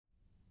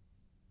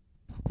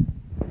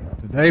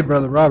Today,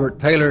 Brother Robert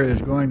Taylor is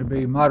going to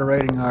be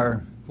moderating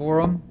our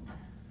forum.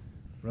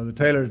 Brother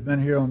Taylor has been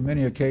here on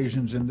many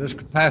occasions in this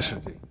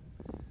capacity,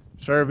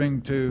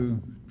 serving to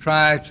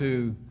try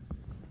to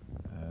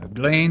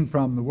glean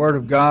from the Word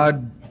of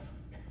God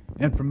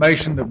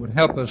information that would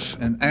help us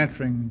in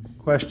answering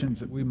questions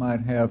that we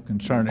might have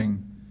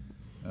concerning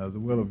the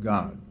will of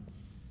God.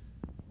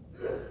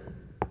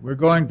 We're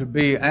going to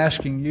be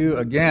asking you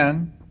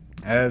again,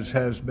 as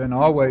has been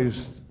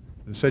always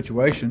the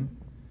situation,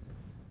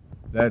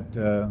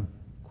 that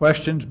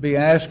questions be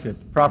asked at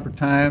the proper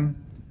time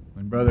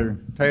when Brother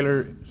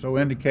Taylor so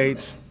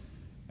indicates.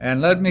 And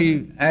let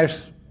me ask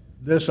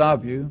this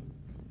of you: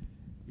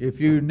 if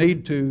you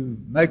need to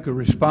make a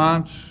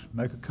response,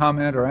 make a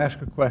comment, or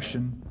ask a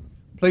question,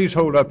 please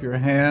hold up your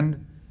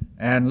hand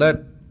and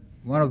let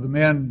one of the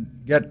men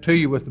get to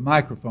you with the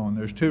microphone.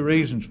 There's two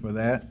reasons for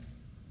that.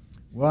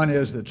 One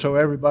is that so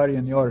everybody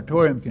in the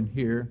auditorium can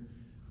hear,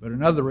 but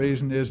another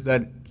reason is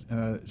that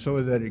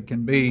so that it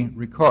can be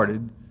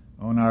recorded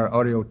on our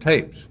audio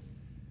tapes.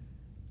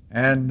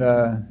 And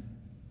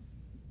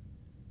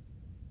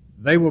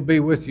they will be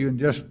with you in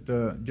just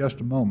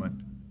a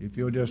moment, if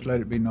you'll just let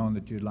it be known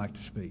that you'd like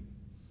to speak.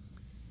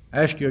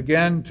 I ask you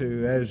again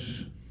to,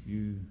 as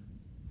you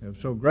have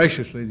so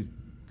graciously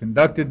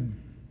conducted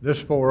this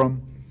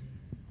forum,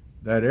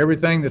 that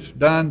everything that's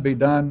done be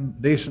done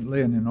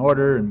decently and in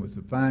order and with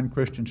the fine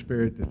Christian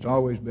spirit that's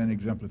always been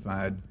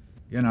exemplified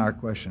in our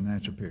question and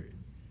answer period.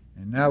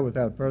 And now,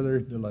 without further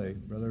delay,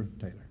 Brother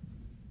Taylor.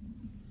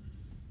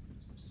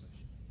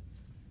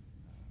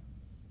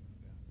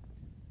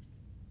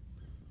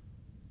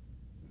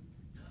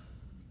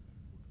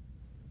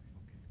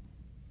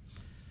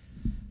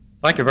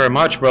 Thank you very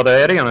much, Brother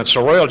Eddie, and it's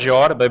a real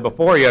joy to be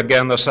before you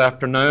again this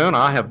afternoon.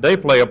 I have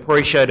deeply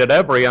appreciated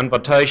every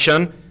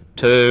invitation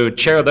to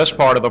chair this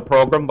part of the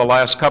program the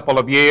last couple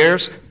of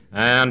years,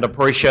 and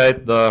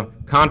appreciate the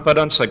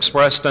confidence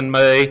expressed in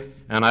me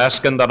and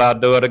asking that I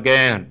do it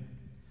again.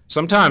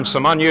 Sometimes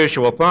some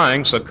unusual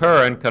things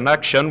occur in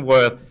connection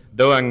with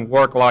doing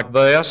work like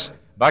this.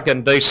 Back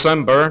in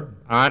December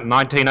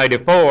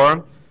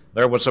 1984,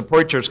 there was a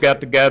preachers'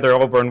 get-together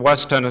over in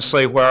West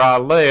Tennessee where I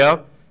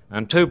live,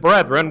 and two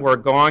brethren were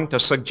going to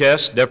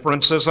suggest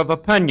differences of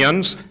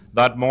opinions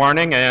that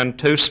morning in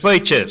two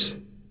speeches.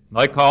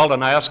 They called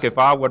and asked if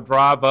I would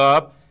drive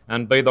up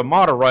and be the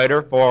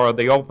moderator for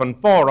the open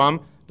forum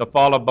to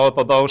follow both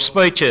of those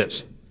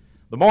speeches.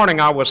 The morning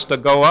I was to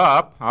go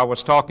up, I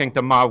was talking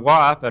to my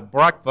wife at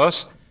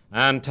breakfast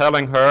and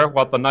telling her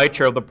what the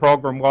nature of the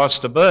program was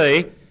to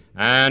be,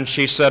 and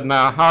she said,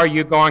 "Now, how are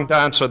you going to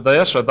answer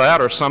this or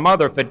that or some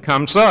other if it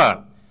comes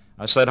up?"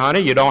 I said,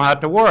 "Honey, you don't have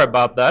to worry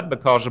about that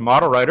because the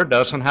moderator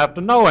doesn't have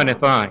to know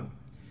anything."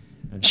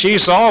 And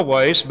she's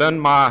always been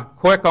my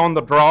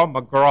quick-on-the-draw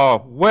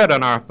McGraw wit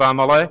in our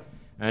family,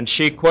 and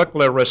she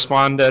quickly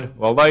responded,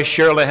 "Well, they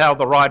surely have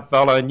the right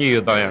fellow in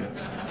you then."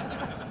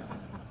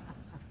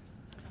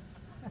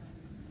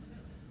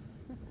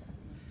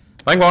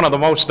 I think one of the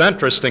most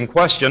interesting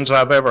questions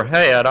I've ever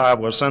had, I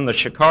was in the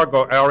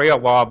Chicago area a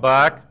while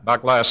back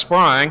last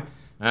spring,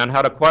 and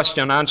had a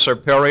question-answer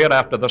period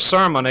after the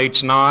sermon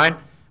each night.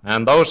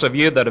 And those of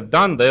you that have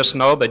done this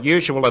know that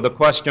usually the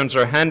questions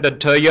are handed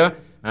to you,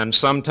 and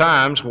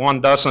sometimes one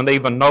doesn't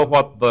even know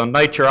what the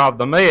nature of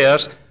them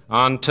is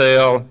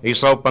until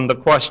he's opened the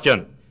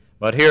question.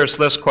 But here's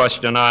this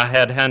question I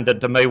had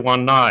handed to me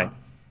one night.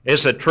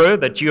 Is it true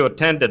that you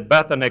attended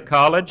Bethany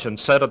College and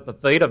sat at the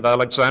feet of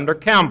Alexander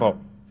Campbell?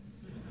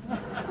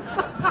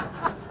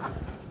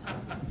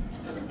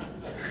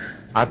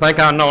 I think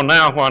I know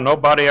now why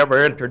nobody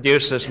ever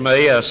introduces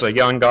me as a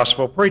young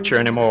gospel preacher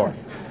anymore.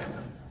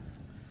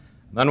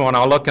 Then when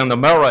I look in the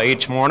mirror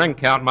each morning,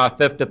 count my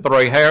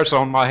 53 hairs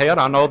on my head,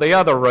 I know the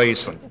other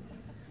reason.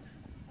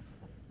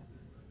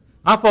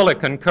 I fully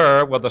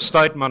concur with the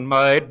statement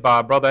made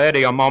by Brother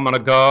Eddie a moment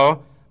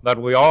ago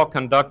that we all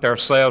conduct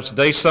ourselves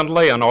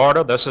decently in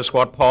order. This is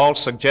what Paul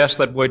suggests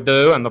that we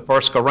do in the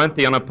 1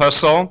 Corinthian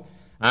epistle.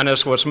 And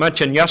as was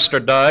mentioned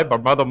yesterday by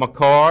Brother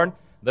McCord,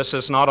 this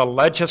is not a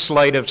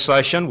legislative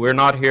session. We're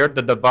not here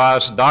to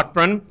devise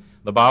doctrine.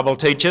 The Bible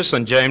teaches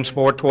in James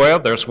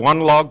 4:12, there's one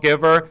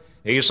lawgiver.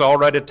 He's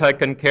already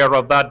taken care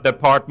of that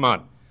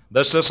department.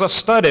 This is a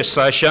study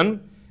session,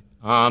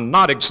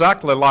 not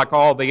exactly like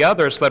all the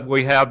others that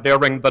we have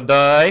during the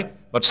day,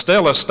 but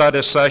still a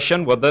study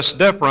session with this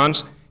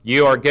difference: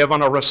 you are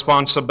given a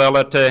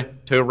responsibility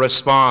to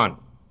respond.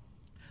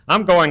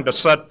 I'm going to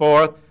set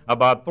forth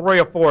about 3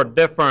 or 4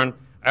 different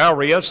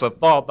areas of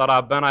thought that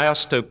I've been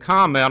asked to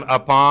comment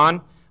upon,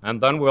 and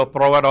then we'll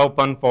throw it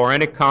open for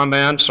any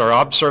comments or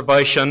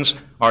observations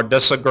or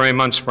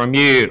disagreements from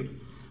you.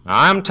 Now,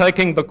 I'm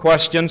taking the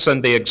questions in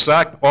the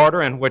exact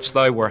order in which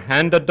they were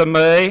handed to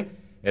me.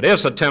 It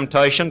is a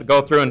temptation to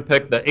go through and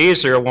pick the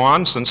easier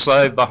ones and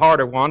save the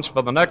harder ones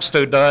for the next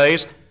 2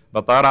 days,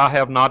 but that I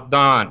have not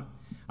done.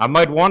 I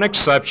made one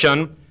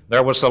exception.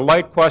 There was a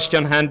late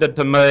question handed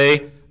to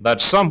me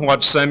that's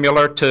somewhat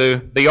similar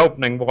to the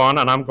opening one,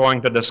 and I'm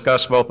going to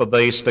discuss both of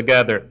these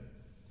together.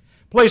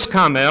 Please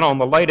comment on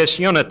the latest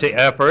unity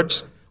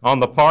efforts on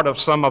the part of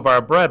some of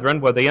our brethren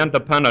with the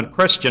Independent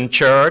Christian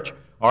Church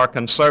or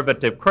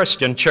Conservative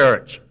Christian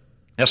Church,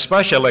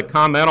 especially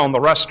comment on the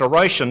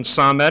Restoration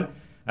Summit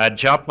at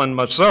Joplin,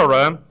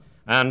 Missouri,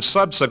 and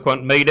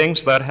subsequent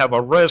meetings that have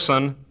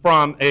arisen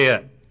from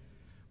it.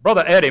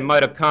 Brother Eddie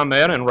made a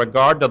comment in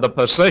regard to the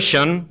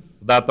position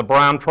that the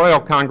Brown Trail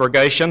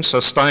congregation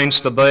sustains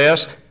to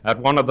this at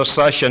one of the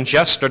sessions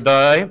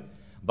yesterday.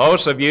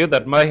 Those of you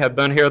that may have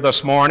been here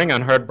this morning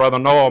and heard Brother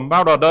Noel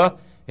Merida,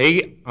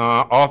 he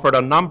offered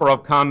a number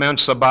of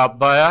comments about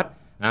that,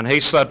 and he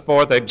set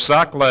forth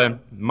exactly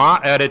my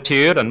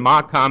attitude and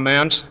my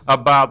comments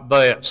about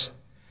this.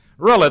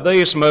 Really,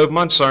 these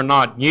movements are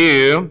not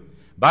new.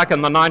 Back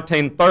in the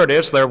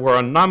 1930s, there were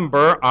a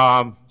number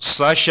of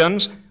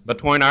sessions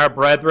between our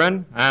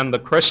brethren and the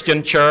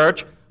Christian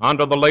church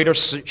under the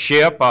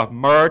leadership of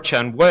Murch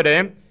and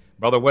Whitty,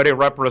 Brother Whitty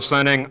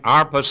representing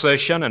our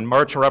position and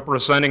Murch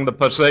representing the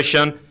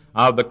position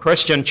of the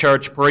Christian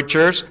church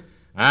preachers.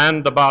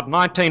 And about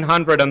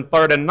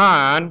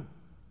 1939,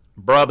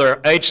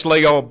 Brother H.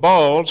 Leo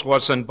Bowles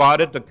was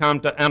invited to come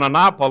to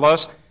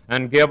Indianapolis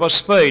and give a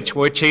speech,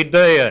 which he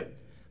did.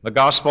 The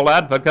Gospel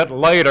Advocate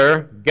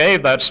later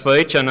gave that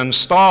speech in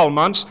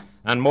installments,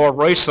 and more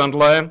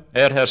recently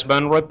it has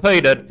been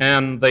repeated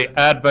in the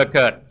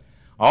Advocate.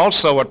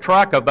 Also, a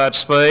track of that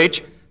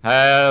speech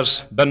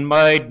has been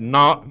made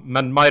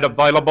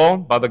available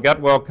by the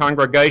Getwell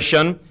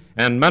congregation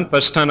in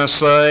Memphis,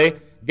 Tennessee,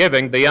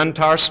 giving the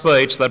entire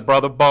speech that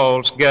Brother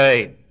Bowles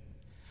gave.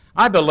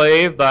 I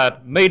believe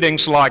that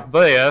meetings like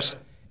this,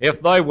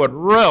 if they would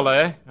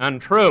really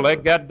and truly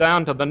get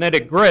down to the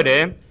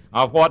nitty-gritty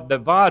of what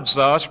divides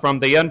us from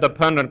the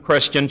independent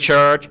Christian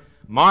church,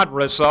 might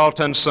result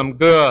in some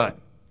good.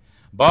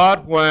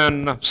 But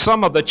when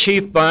some of the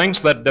chief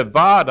things that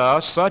divide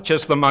us, such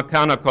as the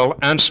mechanical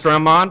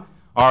instrument,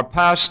 are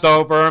passed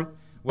over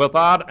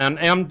without an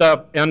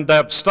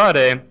in-depth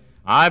study,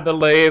 I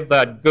believe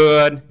that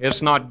good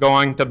is not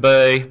going to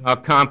be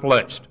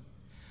accomplished.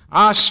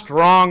 I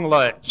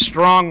strongly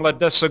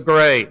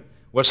disagree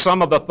with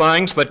some of the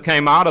things that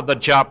came out of the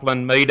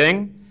Joplin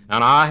meeting,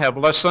 and I have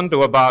listened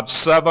to about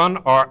 7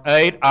 or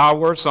 8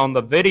 hours on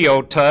the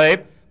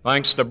videotape,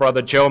 thanks to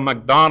Brother Joe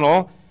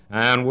McDonald,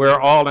 and we're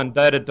all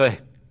indebted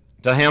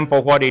to him for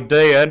what he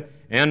did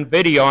in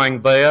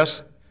videoing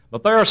this.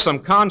 But there are some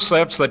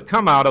concepts that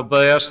come out of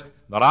this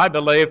that I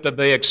believe to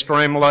be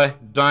extremely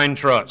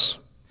dangerous.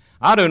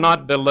 I do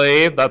not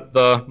believe that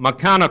the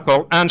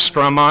mechanical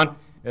instrument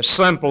is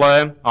simply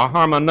a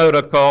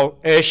hermeneutical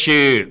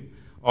issue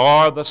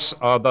or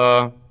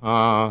the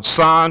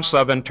science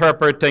of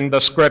interpreting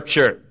the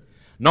Scripture.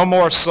 No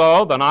more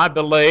so than I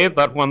believe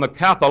that when the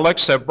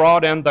Catholics have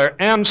brought in their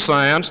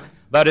incense,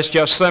 that is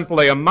just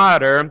simply a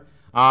matter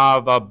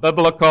of a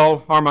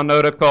biblical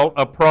hermeneutical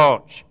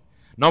approach.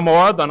 No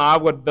more than I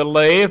would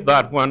believe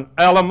that when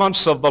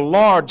elements of the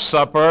Lord's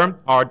Supper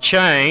are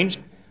changed.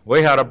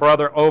 We had a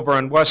brother over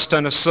in West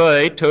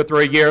Tennessee 2 or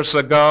 3 years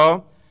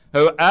ago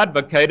who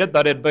advocated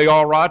that it'd be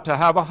all right to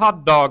have a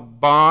hot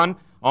dog bun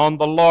on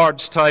the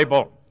Lord's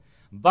table.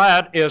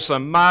 That is a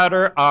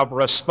matter of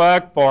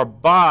respect for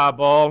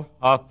Bible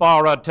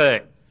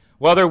authority,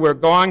 whether we're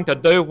going to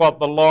do what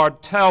the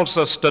Lord tells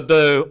us to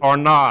do or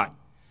not.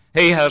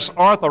 He has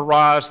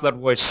authorized that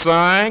we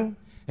sing.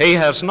 He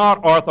has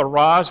not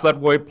authorized that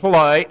we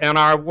play in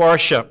our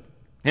worship.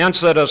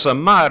 Hence, it is a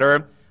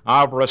matter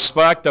of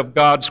respect of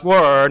God's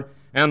Word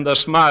in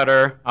this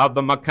matter of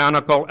the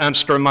mechanical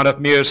instrument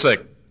of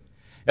music.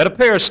 It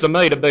appears to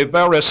me to be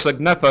very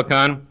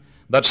significant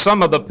that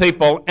some of the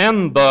people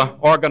in the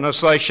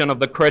organization of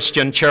the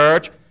Christian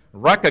church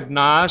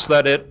recognize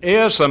that it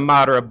is a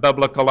matter of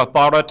biblical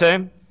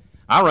authority.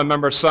 I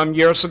remember some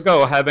years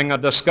ago having a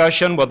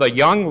discussion with a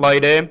young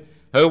lady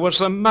who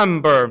was a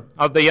member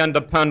of the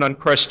independent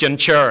Christian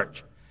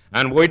church.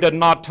 And we did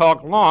not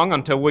talk long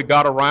until we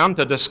got around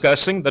to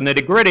discussing the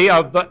nitty-gritty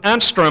of the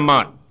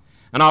instrument.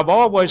 And I've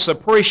always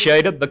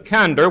appreciated the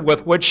candor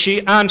with which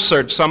she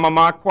answered some of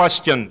my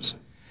questions.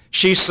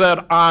 She said,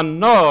 I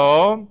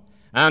know,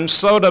 and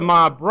so do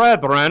my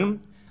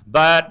brethren,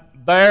 that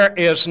there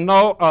is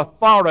no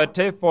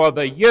authority for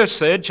the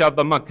usage of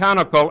the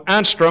mechanical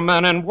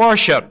instrument in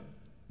worship.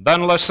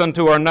 Then listen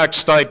to her next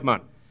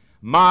statement.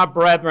 My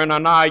brethren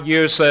and I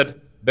use it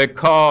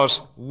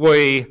because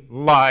we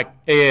like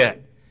it.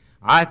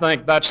 I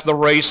think that's the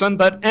reason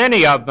that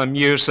any of them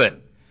use it.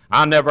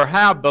 I never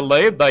have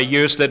believed they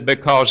used it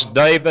because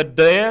David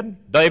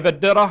did.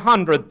 David did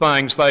 100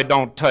 things they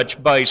don't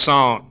touch base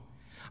on.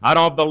 I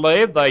don't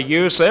believe they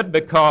use it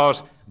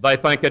because they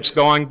think it's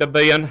going to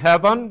be in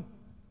heaven,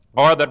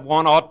 or that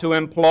one ought to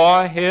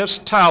employ his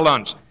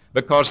talents,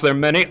 because there are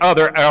many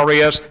other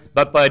areas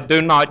that they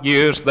do not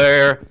use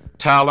their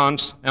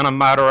talents in a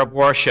matter of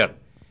worship.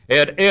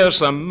 It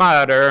is a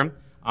matter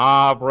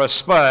of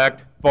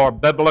respect for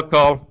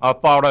biblical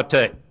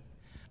authority.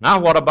 Now,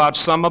 what about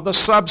some of the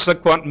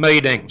subsequent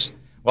meetings?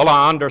 Well,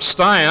 I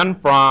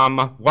understand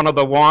from one of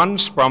the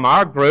ones from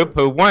our group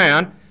who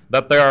went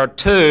that there are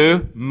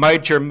 2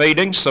 major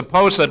meetings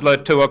supposedly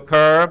to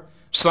occur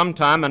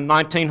sometime in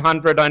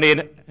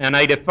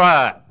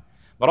 1985.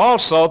 But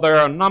also there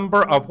are a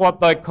number of what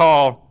they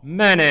call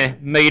mini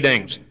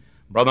meetings.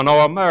 Brother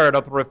Noah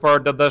Meredith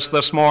referred to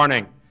this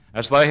morning,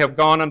 as they have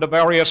gone into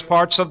various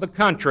parts of the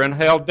country and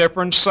held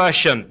different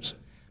sessions.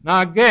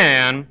 Now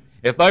again,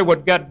 if they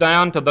would get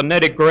down to the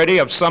nitty-gritty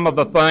of some of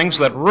the things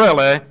that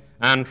really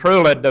and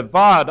truly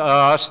divide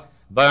us,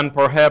 then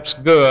perhaps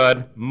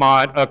good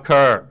might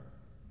occur.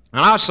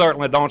 And I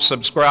certainly don't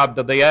subscribe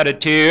to the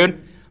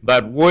attitude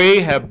that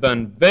we have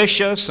been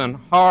vicious and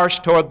harsh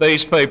toward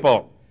these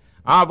people.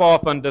 I've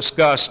often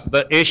discussed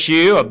the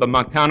issue of the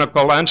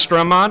mechanical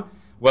instrument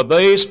with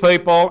these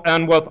people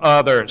and with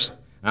others.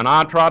 And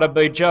I try to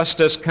be just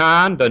as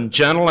kind and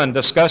gentle in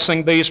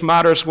discussing these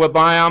matters with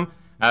them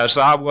as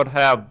I would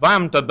have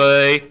them to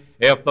be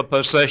if the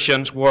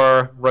positions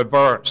were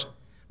reversed.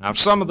 Now,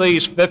 some of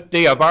these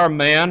 50 of our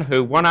men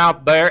who went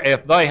out there,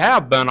 if they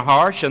have been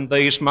harsh in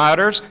these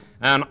matters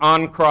and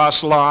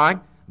uncrosslike,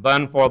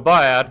 then for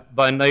that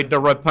they need to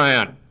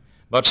repent.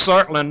 But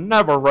certainly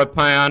never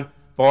repent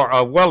for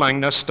a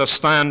willingness to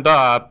stand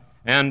up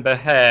in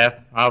behalf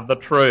of the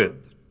truth.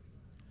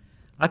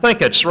 I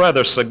think it's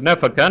rather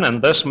significant,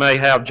 and this may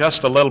have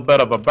just a little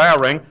bit of a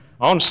bearing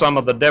on some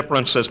of the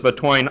differences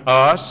between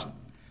us.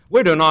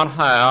 We do not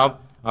have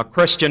a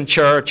Christian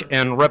church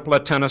in Ripley,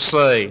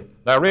 Tennessee.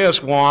 There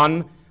is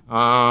one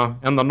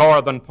in the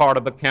northern part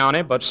of the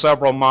county, but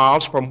several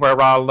miles from where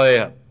I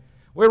live.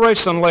 We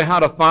recently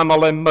had a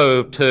family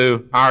move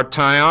to our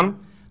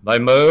town. They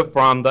moved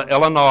from the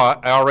Illinois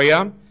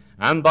area,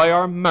 and they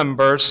are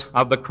members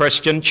of the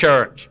Christian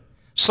church.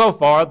 So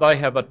far, they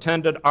have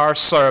attended our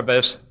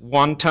service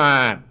one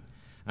time.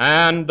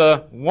 And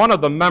one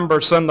of the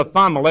members in the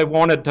family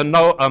wanted to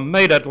know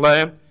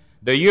immediately,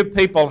 do you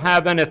people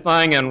have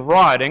anything in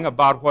writing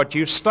about what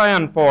you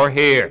stand for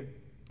here?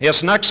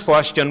 His next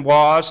question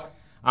was,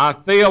 I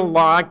feel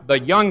like the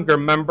younger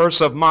members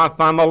of my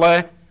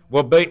family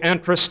will be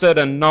interested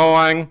in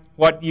knowing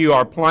what you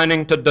are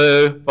planning to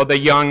do for the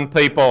young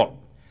people.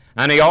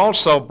 And he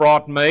also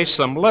brought me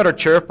some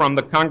literature from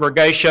the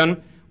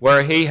congregation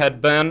where he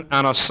had been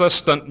an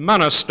assistant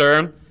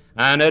minister,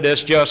 and it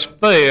is just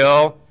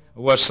filled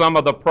with some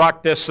of the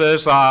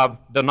practices of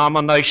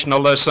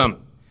denominationalism.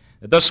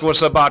 This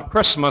was about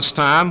Christmas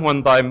time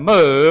when they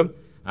moved,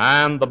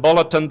 and the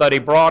bulletin that he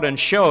brought and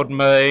showed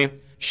me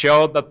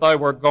showed that they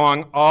were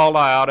going all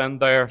out in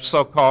their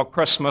so-called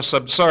Christmas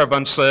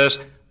observances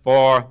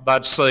for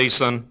that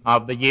season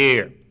of the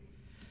year.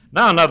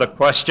 Now another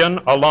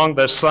question along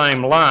this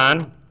same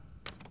line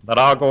that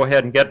I'll go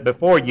ahead and get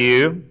before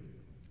you.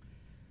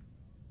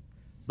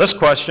 This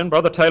question,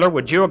 Brother Taylor,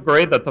 would you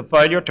agree that the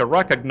failure to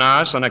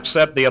recognize and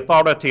accept the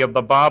authority of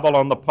the Bible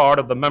on the part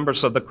of the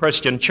members of the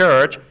Christian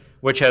church,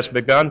 which has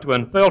begun to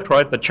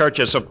infiltrate the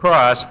churches of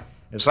Christ,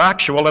 is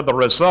actually the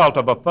result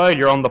of a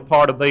failure on the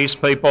part of these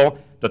people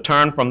to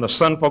turn from the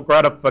sinful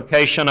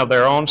gratification of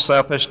their own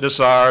selfish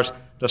desires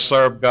to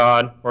serve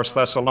God, 1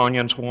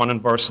 Thessalonians 1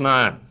 and verse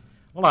 9.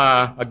 Well,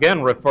 I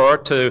again refer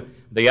to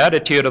the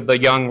attitude of the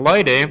young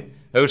lady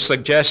who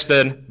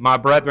suggested, my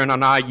brethren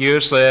and I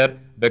use it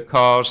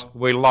because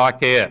we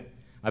like it.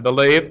 I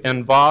believe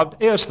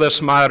involved is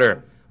this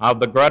matter of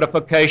the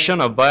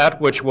gratification of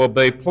that which will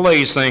be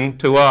pleasing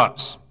to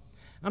us.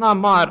 And I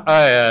might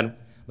add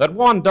that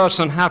one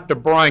doesn't have to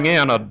bring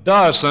in a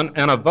dozen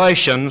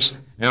innovations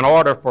in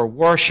order for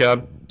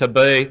worship to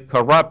be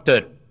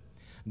corrupted.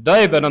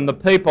 David and the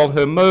people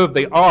who moved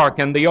the ark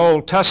in the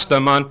Old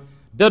Testament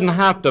didn't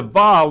have to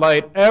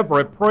violate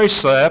every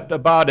precept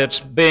about its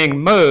being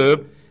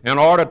moved in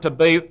order to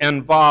be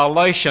in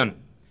violation.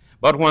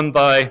 But when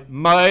they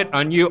made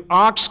a new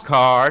ox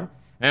cart,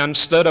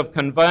 instead of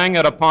conveying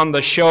it upon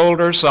the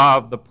shoulders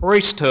of the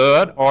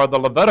priesthood or the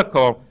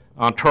Levitical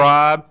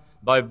tribe,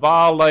 they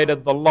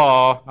violated the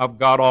law of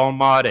God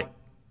Almighty.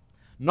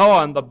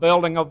 Noah, in the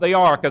building of the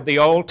ark of the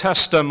Old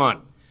Testament,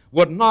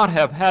 would not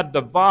have had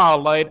to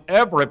violate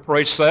every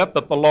precept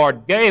that the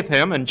Lord gave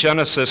him in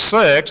Genesis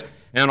 6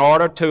 in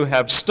order to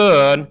have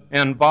stood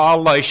in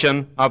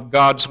violation of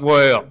God's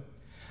will.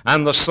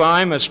 And the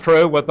same is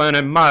true with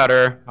any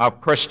matter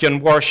of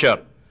Christian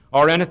worship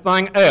or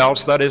anything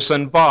else that is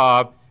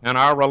involved in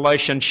our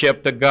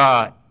relationship to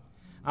God.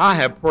 I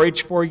have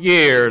preached for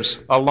years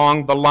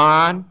along the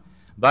line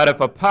that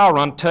if a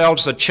parent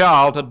tells a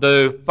child to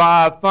do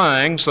 5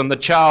 things and the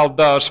child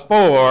does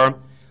 4,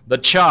 the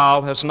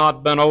child has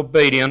not been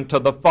obedient to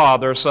the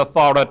father's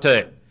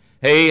authority.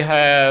 He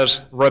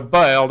has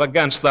rebelled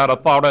against that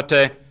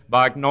authority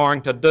by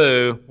ignoring to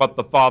do what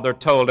the father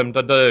told him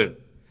to do.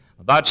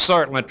 That's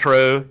certainly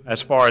true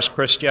as far as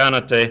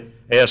Christianity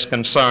is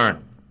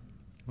concerned.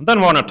 And then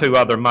 1 or 2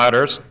 other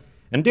matters.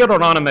 In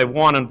Deuteronomy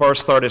 1 and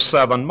verse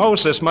 37,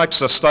 Moses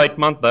makes a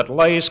statement that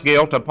lays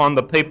guilt upon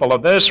the people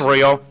of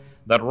Israel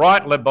that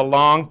rightly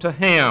belonged to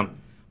him.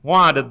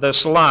 Why did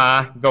this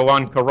lie go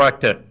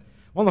uncorrected?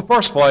 Well, in the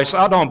first place,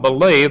 I don't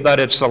believe that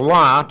it's a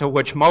lie to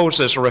which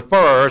Moses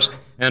refers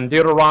in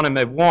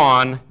Deuteronomy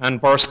 1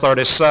 and verse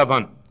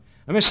 37.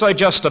 Let me say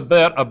just a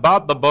bit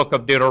about the book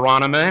of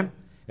Deuteronomy.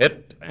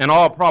 It in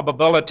all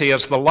probability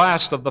is the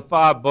last of the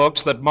 5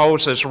 books that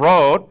Moses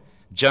wrote: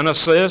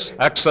 Genesis,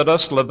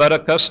 Exodus,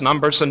 Leviticus,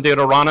 Numbers, and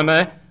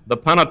Deuteronomy, the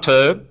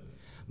Pentateuch.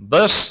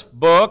 This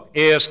book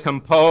is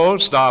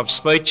composed of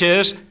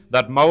speeches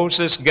that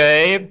Moses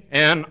gave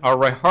in a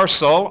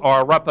rehearsal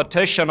or a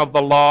repetition of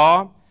the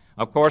law.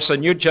 Of course, a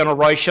new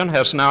generation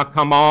has now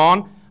come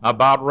on,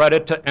 about ready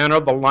to enter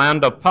the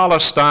land of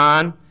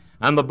Palestine,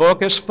 and the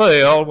book is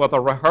filled with a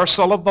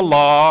rehearsal of the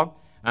law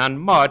and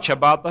much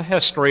about the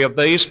history of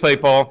these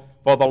people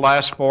for the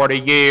last 40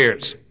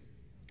 years.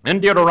 In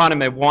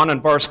Deuteronomy 1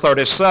 and verse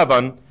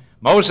 37,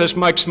 Moses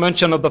makes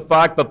mention of the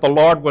fact that the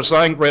Lord was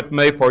angry at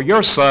me for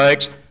your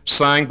sakes,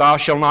 saying, Thou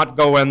shalt not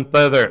go in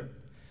thither.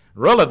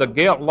 Really, the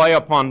guilt lay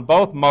upon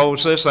both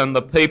Moses and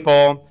the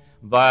people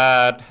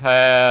that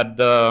had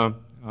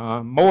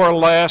more or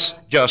less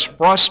just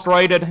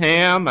frustrated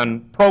him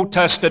and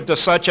protested to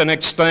such an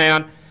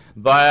extent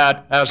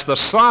that, as the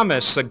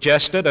psalmist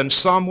suggested in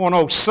Psalm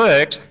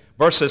 106,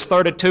 verses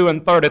 32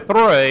 and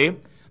 33,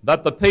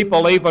 that the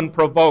people even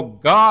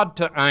provoked God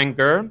to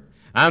anger,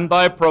 and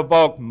they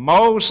provoked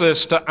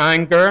Moses to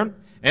anger,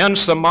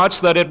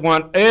 insomuch that it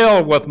went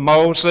ill with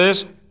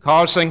Moses,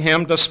 causing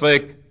him to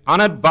speak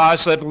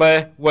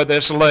unadvisedly with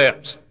his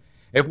lips.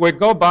 If we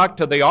go back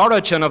to the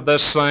origin of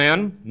this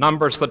sin,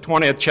 Numbers the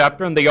 20th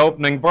chapter and the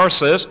opening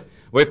verses,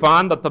 we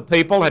find that the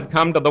people had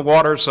come to the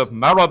waters of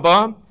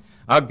Meribah.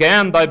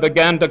 Again, they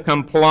began to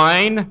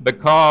complain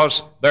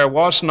because there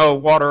was no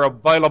water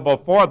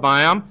available for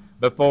them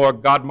before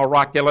God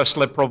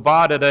miraculously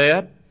provided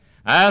it.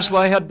 As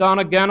they had done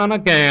again and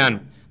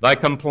again, they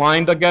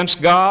complained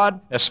against God,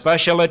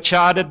 especially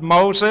chided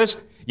Moses.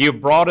 You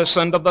brought us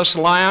into this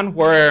land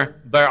where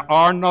there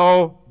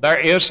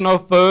is no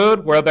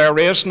food, where there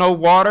is no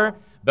water.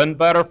 Been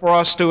better for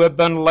us to have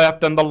been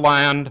left in the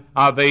land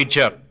of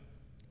Egypt.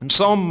 And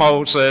so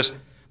Moses,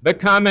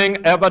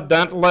 becoming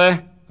evidently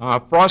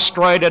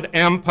frustrated,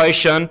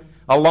 impatient,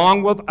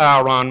 along with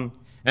Aaron,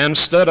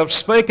 instead of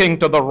speaking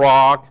to the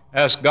rock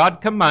as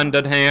God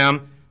commanded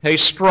him, he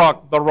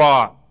struck the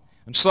rock.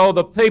 And so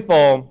the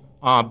people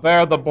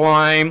bear the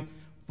blame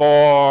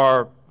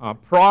for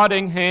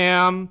prodding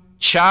him,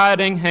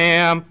 chiding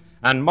him,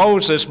 and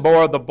Moses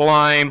bore the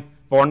blame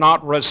for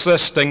not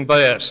resisting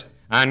this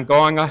and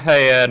going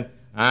ahead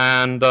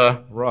and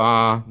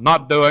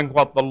not doing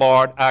what the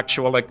Lord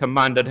actually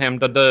commanded him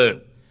to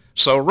do.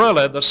 So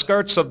really, the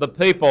skirts of the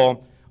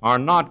people are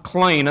not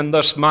clean in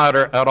this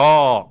matter at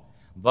all.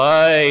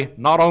 They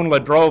not only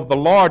drove the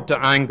Lord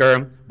to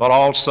anger, but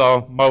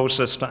also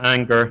Moses to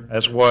anger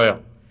as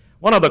well.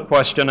 One other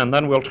question, and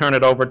then we'll turn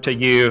it over to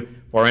you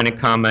for any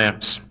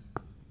comments.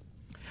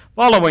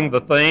 Following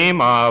the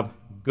theme of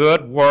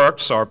good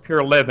works or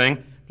pure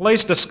living,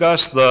 please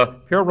discuss the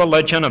pure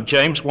religion of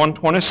James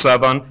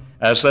 1:27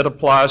 as it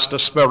applies to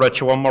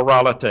spiritual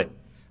morality.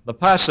 The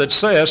passage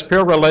says,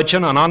 Pure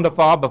religion and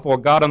undefiled before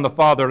God and the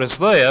Father is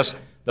this,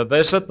 to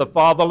visit the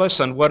fatherless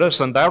and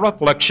widows in their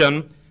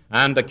affliction,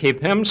 and to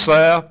keep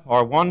himself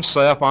or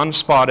oneself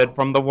unspotted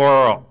from the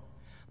world.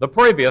 The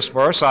previous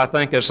verse, I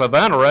think, is of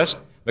interest,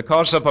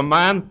 because if a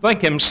man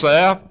think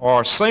himself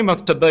or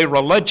seemeth to be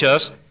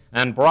religious,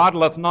 and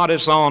bridleth not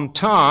his own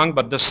tongue,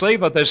 but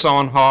deceiveth his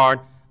own heart,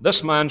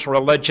 this man's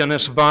religion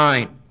is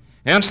vain.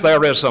 Hence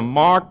there is a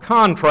marked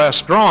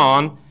contrast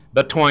drawn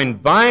between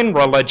vain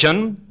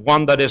religion,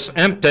 one that is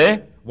empty,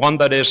 one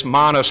that is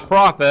minus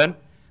profit,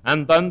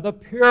 and then the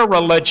pure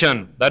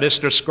religion that is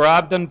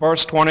described in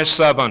verse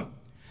 27.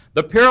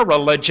 The pure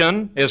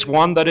religion is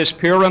one that is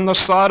pure in the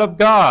sight of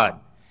God.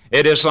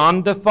 It is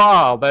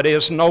undefiled, that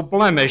is, no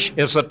blemish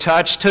is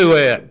attached to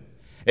it.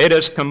 It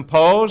is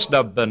composed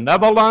of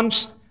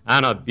benevolence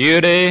and a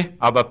beauty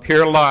of a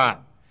pure life.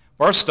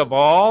 First of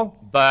all,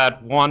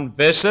 that one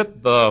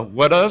visit the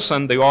widows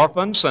and the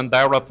orphans and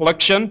their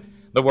affliction.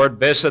 The word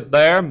visit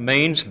there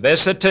means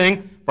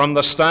visiting from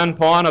the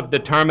standpoint of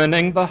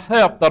determining the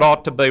help that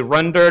ought to be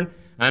rendered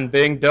and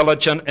being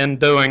diligent in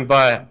doing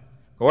that.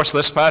 Of course,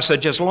 this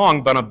passage has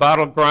long been a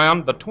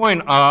battleground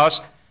between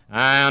us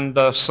and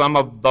some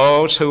of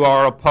those who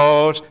are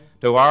opposed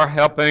to our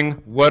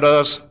helping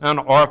widows and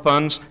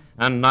orphans,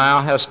 and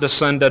now has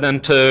descended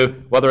into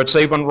whether it's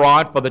even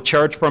right for the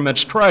church from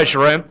its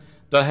treasury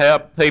to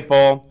help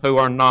people who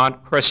are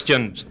not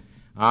Christians.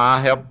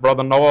 I helped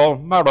Brother Noel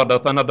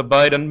Meredith in a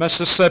debate in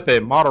Mississippi,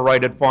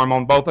 moderated for him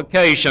on both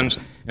occasions,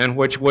 in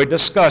which we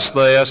discussed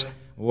this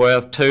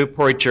with two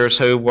preachers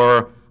who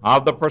were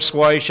of the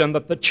persuasion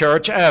that the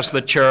church, as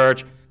the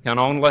church, can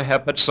only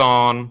help its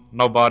own,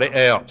 nobody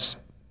else.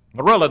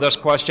 But really, this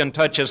question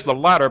touches the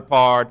latter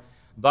part,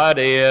 that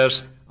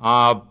is,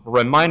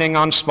 remaining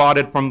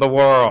unspotted from the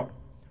world.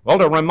 Well,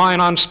 to remain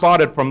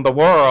unspotted from the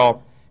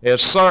world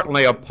is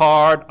certainly a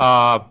part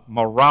of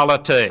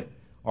morality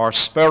or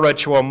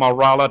spiritual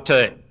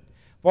morality.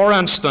 For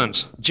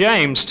instance,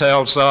 James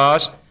tells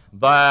us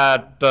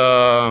that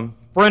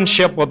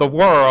friendship with the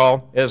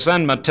world is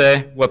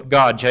enmity with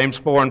God, James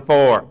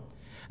 4:4.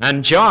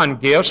 And John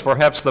gives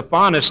perhaps the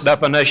finest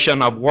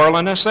definition of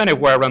worldliness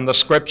anywhere in the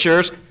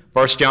Scriptures,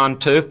 1 John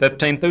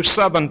 2:15 through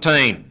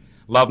 17.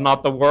 Love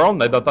not the world,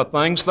 neither the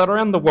things that are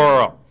in the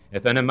world.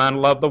 If any man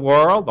love the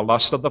world, the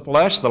lust of the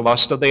flesh, the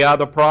lust of the eye,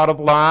 the pride of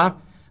life,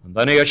 and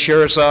then he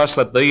assures us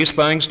that these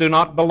things do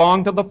not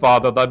belong to the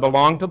Father, they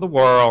belong to the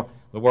world.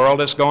 The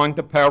world is going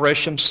to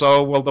perish, and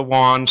so will the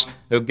ones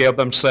who give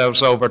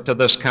themselves over to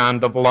this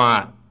kind of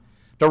life.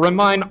 To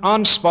remain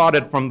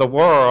unspotted from the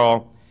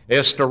world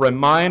is to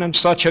remain in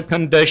such a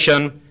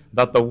condition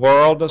that the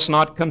world does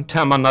not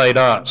contaminate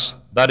us,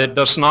 that it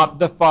does not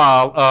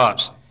defile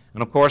us.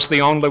 And of course,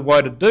 the only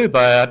way to do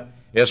that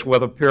is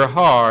with a pure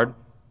heart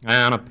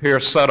and a pure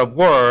set of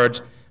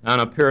words and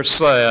a pure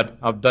set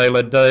of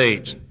daily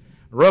deeds.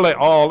 Really,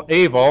 all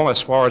evil,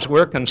 as far as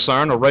we're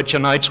concerned,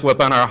 originates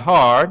within our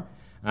heart,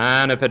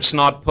 and if it's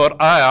not put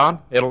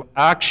out, it'll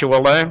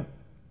actually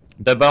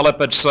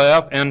develop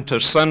itself into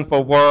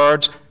sinful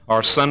words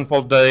or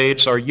sinful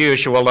deeds, or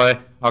usually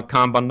a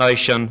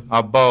combination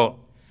of both.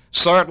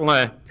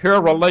 Certainly,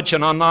 pure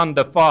religion and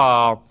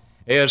undefiled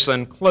is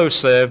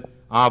inclusive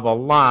of a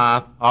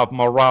life of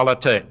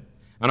morality.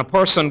 And a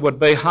person would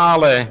be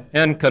highly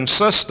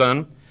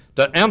inconsistent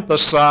to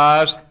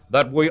emphasize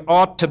that we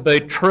ought to be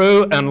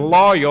true and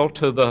loyal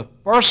to the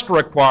first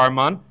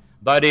requirement,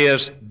 that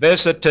is,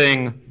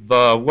 visiting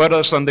the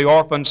widows and the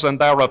orphans in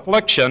their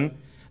affliction,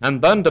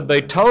 and then to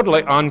be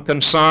totally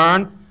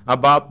unconcerned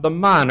about the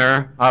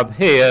manner of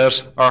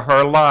his or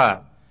her life.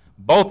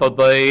 Both of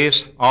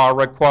these are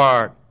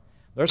required.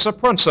 There's a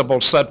principle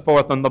set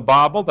forth in the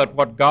Bible that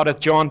what God hath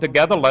joined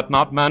together, let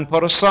not man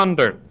put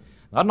asunder.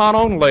 That not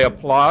only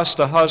applies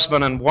to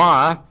husband and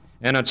wife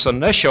in its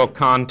initial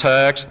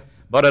context,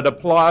 but it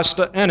applies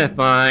to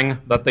anything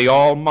that the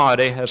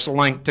Almighty has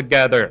linked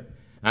together.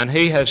 And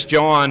He has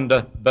joined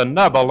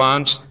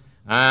benevolence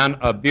and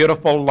a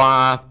beautiful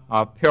life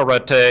of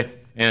purity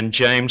in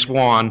James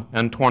 1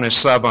 and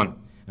 27.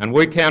 And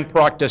we can't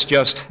practice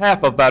just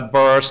half of that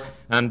verse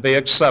and be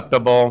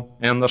acceptable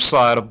in the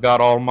sight of God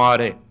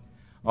Almighty.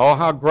 Oh,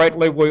 how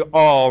greatly we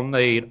all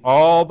need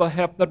all the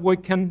help that we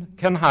can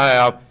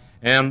have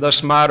in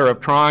this matter of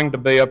trying to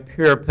be a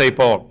pure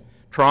people,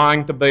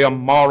 trying to be a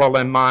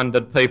morally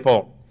minded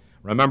people.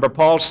 Remember,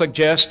 Paul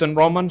suggests in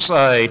Romans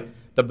 8,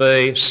 to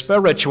be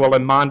spiritually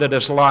minded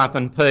is life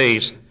and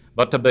peace,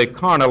 but to be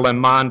carnally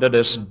minded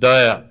is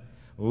death.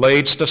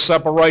 Leads to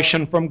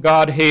separation from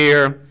God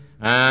here,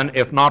 and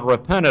if not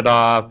repented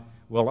of,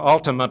 will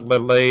ultimately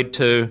lead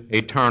to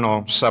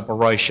eternal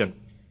separation.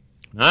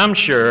 Now, I'm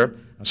sure,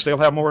 I still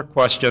have more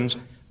questions,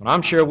 but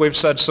I'm sure we've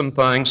said some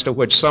things to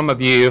which some of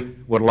you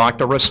would like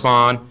to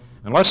respond.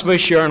 And let's be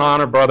sure and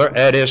honor Brother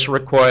Eddie's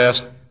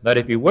request that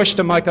if you wish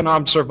to make an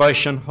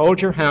observation,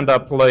 hold your hand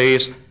up,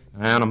 please,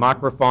 and a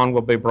microphone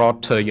will be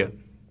brought to you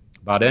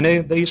about any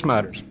of these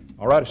matters.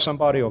 All right, if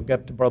somebody will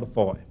get to Brother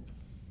Foy.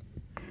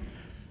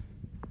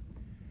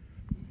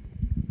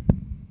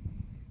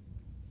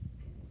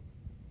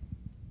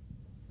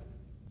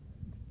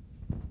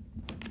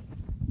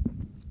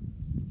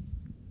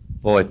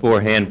 Foy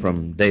Forehand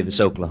from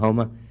Davis,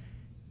 Oklahoma.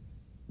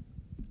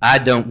 I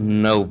don't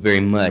know very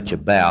much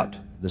about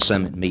the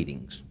summit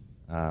meetings.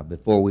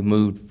 Before we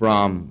moved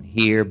from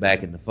here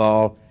back in the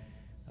fall,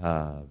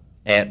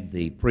 at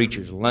the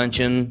preacher's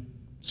luncheon,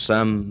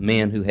 some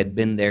men who had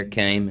been there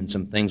came and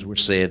some things were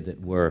said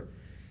that were,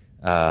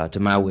 to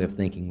my way of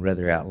thinking,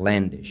 rather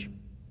outlandish.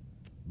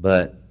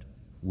 But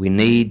we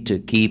need to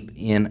keep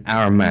in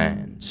our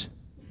minds,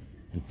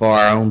 and for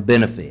our own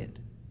benefit,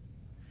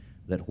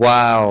 that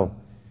while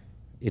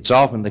it's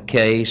often the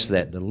case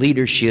that the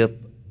leadership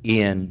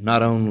in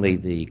not only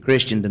the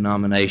Christian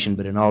denomination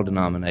but in all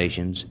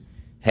denominations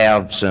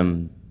have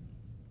some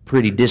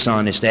pretty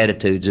dishonest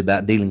attitudes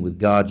about dealing with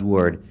God's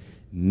Word,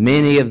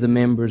 many of the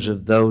members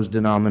of those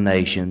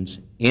denominations,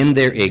 in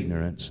their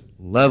ignorance,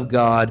 love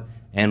God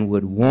and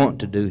would want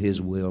to do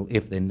His will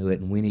if they knew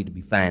it, and we need to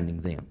be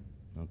finding them.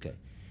 Okay.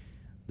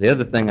 The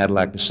other thing I'd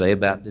like to say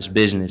about this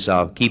business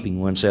of keeping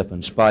oneself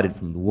unspotted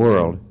from the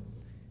world,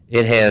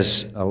 it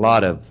has a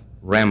lot of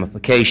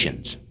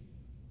ramifications,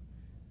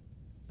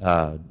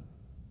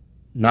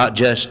 not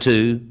just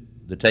to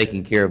the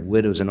taking care of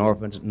widows and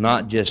orphans,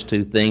 not just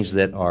to things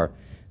that are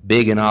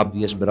big and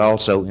obvious, but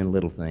also in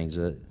little things.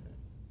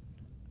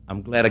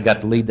 I'm glad I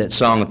got to lead that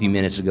song a few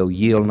minutes ago,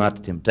 Yield Not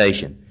to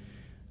Temptation.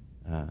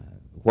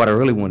 What I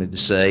really wanted to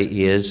say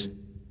is,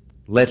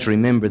 let's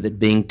remember that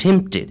being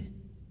tempted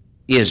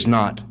is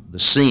not the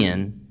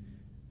sin.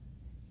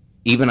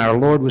 Even our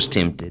Lord was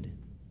tempted.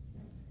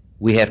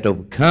 We have to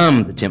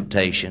overcome the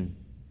temptation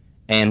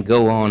and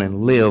go on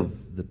and live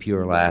the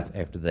pure life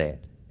after that.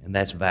 And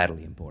that's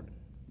vitally important.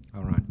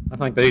 All right. I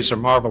think these are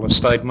marvelous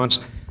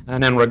statements.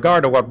 And in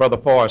regard to what Brother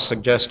Forrest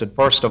suggested,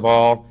 first of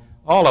all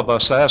of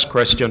us as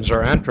Christians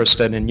are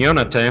interested in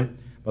unity,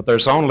 but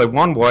there's only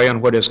one way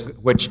in which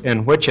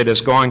it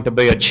is going to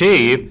be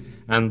achieved,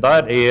 and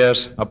that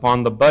is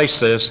upon the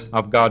basis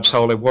of God's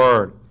holy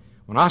word.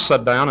 When I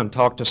sit down and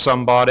talk to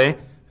somebody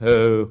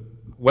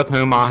with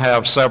whom I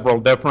have several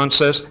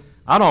differences,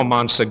 I don't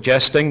mind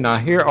suggesting, now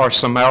here are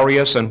some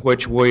areas in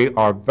which we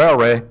are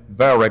very,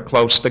 very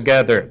close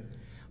together.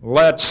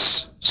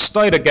 Let's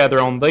stay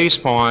together on these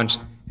points.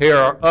 here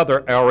are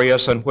other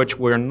areas in which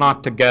we're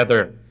not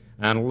together.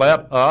 And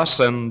let us,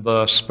 in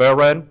the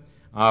spirit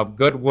of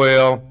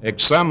goodwill,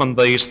 examine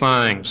these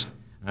things.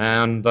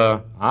 And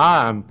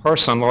I am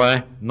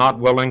personally not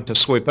willing to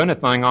sweep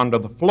anything under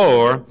the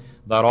floor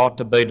that ought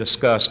to be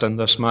discussed in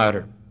this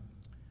matter.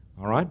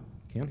 All right,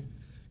 Ken?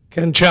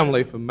 Ken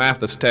Chumley from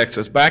Mathis,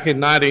 Texas. Back in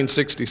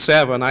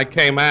 1967, I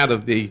came out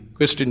of the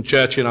Christian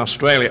church in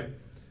Australia.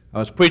 I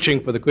was preaching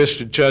for the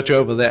Christian church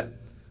over there.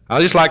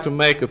 I'd just like to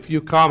make a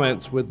few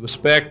comments with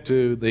respect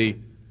to the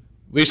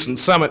recent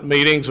summit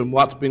meetings and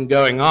what's been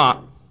going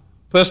on.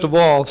 First of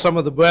all, some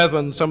of the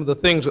brethren, some of the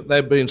things that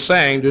they've been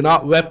saying do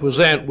not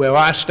represent where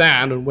I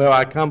stand and where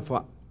I come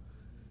from.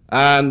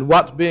 And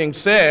what's being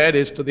said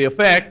is to the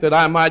effect that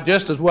I might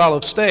just as well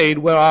have stayed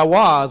where I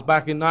was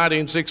back in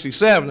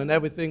 1967 and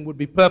everything would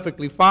be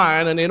perfectly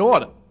fine and in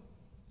order.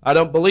 I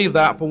don't believe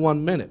that for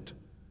 1 minute.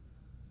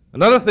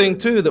 Another thing,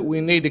 too, that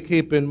we need to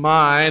keep in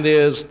mind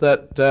is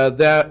that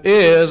there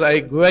is a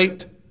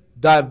great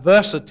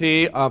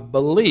diversity of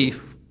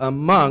belief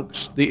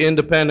amongst the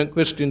independent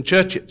Christian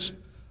churches.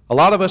 A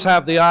lot of us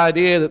have the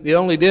idea that the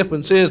only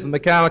difference is the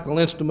mechanical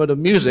instrument of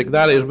music.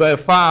 That is very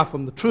far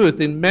from the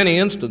truth in many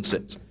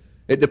instances.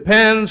 It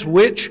depends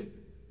which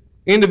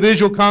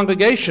individual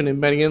congregation in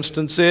many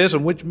instances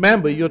and which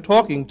member you're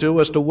talking to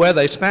as to where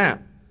they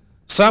stand.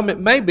 Some it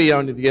may be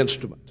only the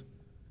instrument,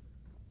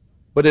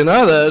 but in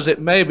others it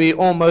may be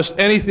almost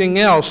anything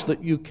else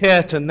that you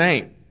care to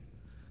name.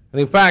 And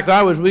in fact,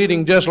 I was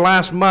reading just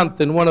last month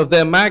in one of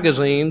their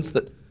magazines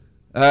that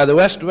the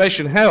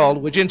Restoration Herald,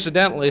 which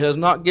incidentally has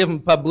not given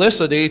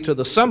publicity to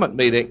the summit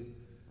meeting,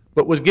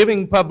 but was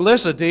giving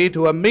publicity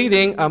to a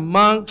meeting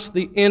amongst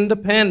the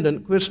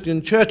independent Christian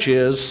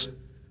churches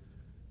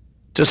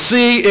to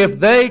see if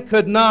they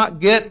could not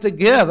get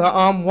together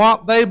on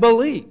what they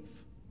believe.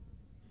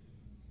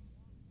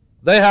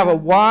 They have a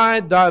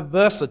wide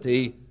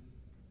diversity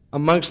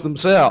amongst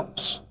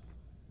themselves.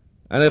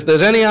 And if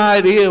there's any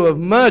idea of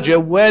merger,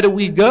 where do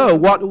we go?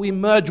 What do we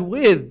merge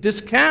with?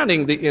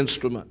 Discounting the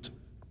instrument,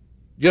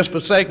 just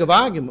for sake of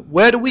argument.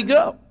 Where do we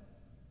go?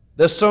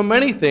 There's so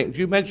many things.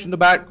 You mentioned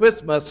about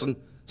Christmas and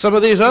some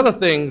of these other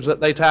things that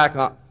they tack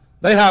on.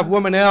 They have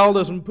women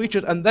elders and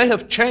preachers, and they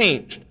have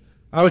changed.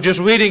 I was just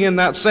reading in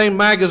that same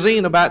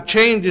magazine about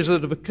changes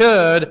that have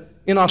occurred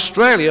in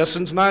Australia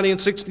since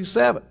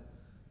 1967,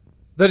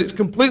 that it's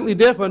completely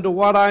different to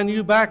what I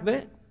knew back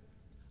then.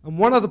 And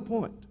one other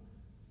point.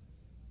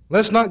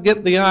 Let's not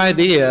get the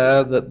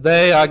idea that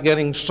they are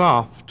getting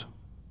soft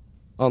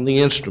on the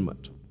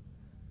instrument.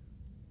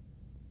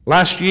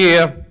 Last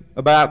year,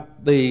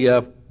 about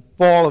the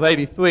fall of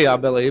 '83, I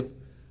believe,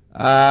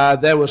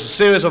 there was a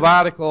series of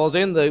articles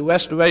in the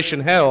Restoration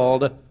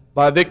Herald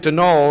by Victor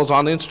Knowles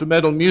on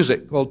instrumental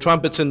music called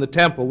Trumpets in the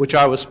Temple, which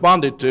I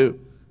responded to,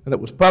 and that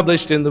was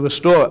published in the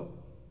Restorer.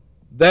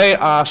 They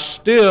are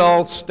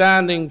still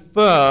standing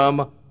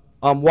firm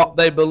on what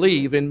they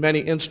believe in many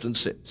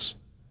instances.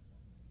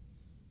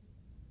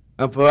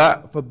 And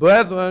for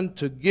brethren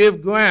to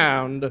give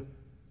ground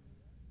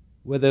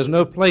where there's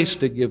no place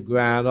to give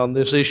ground on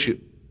this issue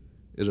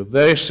is a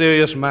very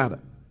serious matter.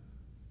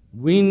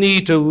 We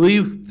need to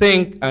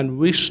rethink and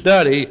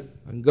restudy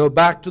and go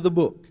back to the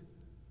book.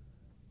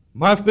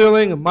 My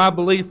feeling and my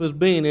belief has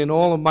been in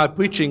all of my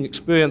preaching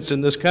experience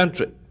in this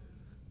country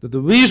that the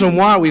reason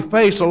why we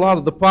face a lot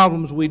of the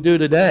problems we do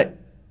today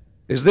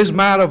is this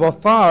matter of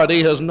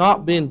authority has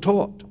not been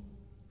taught.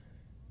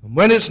 And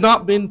when it's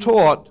not been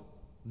taught,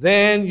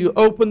 then you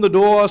open the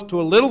doors to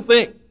a little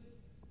thing,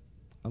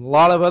 and a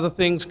lot of other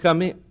things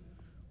come in.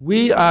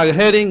 We are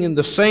heading in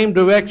the same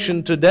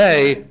direction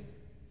today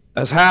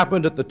as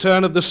happened at the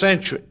turn of the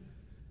century.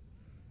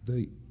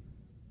 The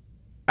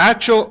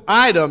actual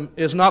item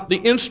is not the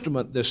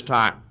instrument this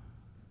time.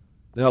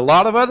 There are a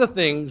lot of other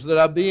things that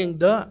are being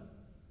done.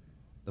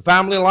 The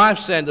family life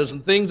centers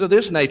and things of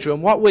this nature.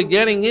 And what we're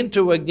getting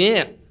into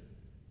again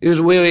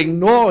is we're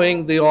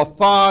ignoring the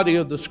authority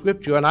of the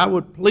Scripture. And I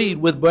would plead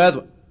with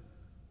brethren,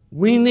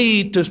 we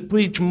need to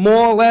preach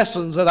more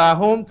lessons at our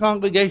home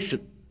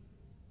congregation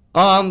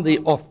on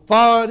the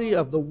authority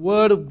of the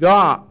Word of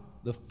God,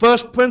 the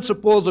first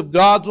principles of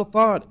God's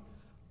authority.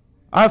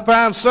 I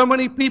found so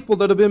many people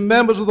that have been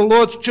members of the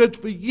Lord's church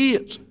for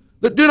years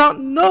that do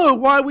not know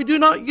why we do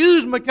not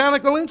use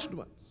mechanical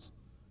instruments.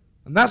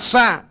 And that's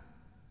sad.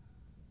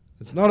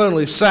 It's not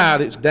only sad,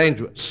 it's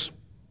dangerous.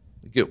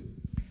 Thank you.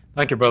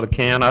 Thank you, Brother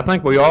Ken. I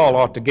think we all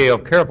ought to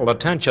give careful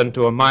attention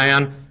to a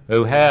man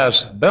who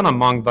has been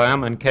among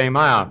them and came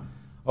out.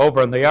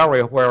 Over in the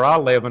area where I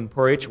live and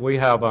preach, we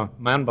have a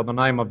man by the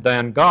name of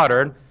Dan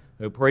Goddard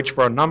who preached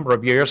for a number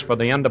of years for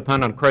the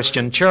Independent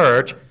Christian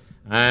Church,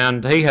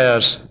 and he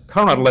has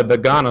currently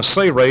begun a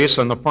series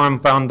in the Firm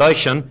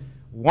Foundation.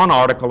 One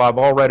article I've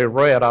already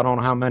read, I don't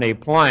know how many he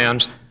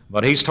plans,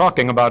 but he's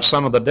talking about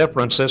some of the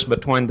differences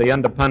between the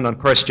Independent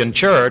Christian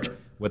Church,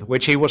 with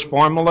which he was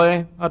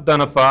formerly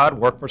identified,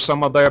 worked for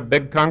some of their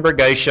big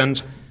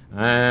congregations,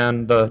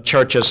 and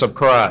Churches of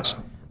Christ.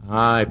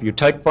 If you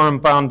take Firm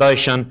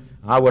Foundation,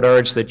 I would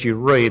urge that you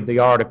read the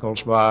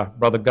articles by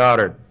Brother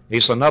Goddard.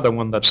 He's another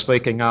one that's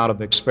speaking out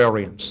of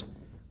experience.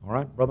 All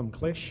right, Brother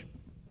McClish?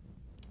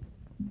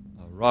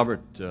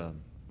 Robert,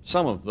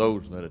 some of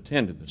those that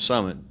attended the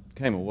summit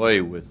came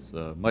away with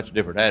much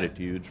different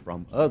attitudes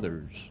from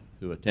others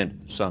who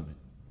attended the summit.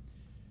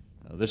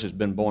 This has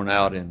been borne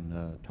out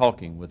in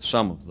talking with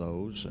some of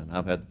those, and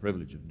I've had the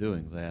privilege of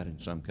doing that in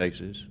some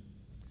cases.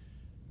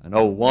 I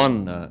know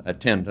one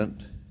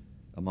attendant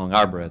among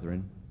our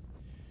brethren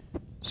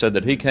said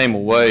that he came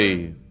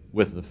away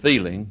with the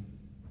feeling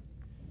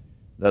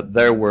that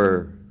there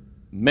were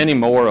many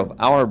more of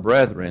our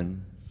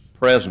brethren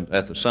present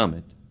at the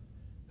summit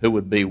who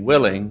would be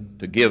willing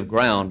to give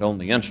ground on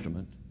the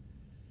instrument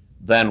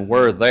than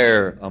were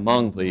there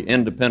among the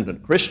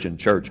independent Christian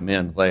church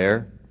men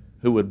there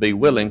who would be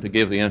willing to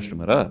give the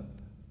instrument up.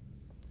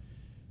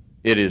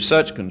 It is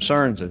such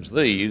concerns as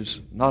these,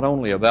 not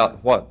only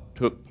about what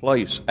took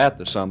place at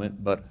the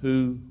summit, but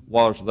who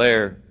was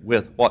there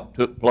with what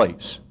took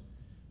place,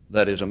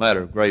 that is a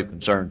matter of grave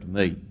concern to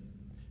me,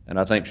 and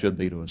I think should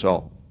be to us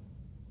all.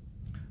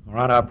 All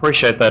right, I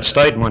appreciate that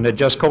statement. It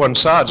just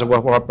coincides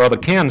with what Brother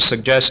Ken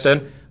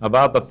suggested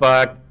about the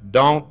fact,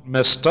 don't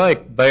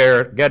mistake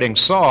their getting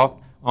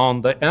soft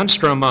on the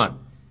instrument.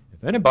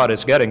 If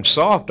anybody's getting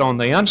soft on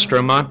the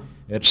instrument,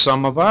 it's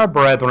some of our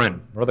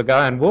brethren. Brother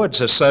Guy in Woods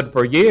has said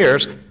for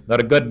years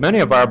that a good many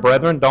of our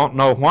brethren don't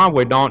know why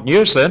we don't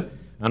use it,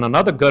 and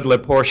another goodly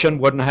portion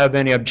wouldn't have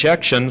any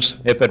objections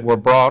if it were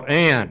brought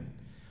in.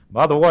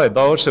 By the way,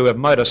 those who have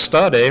made a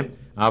study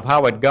of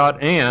how it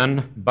got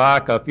in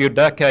back a few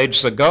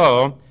decades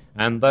ago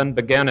and then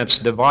began its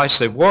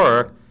divisive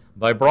work,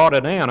 they brought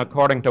it in,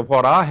 according to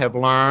what I have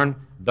learned,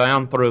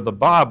 down through the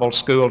Bible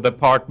school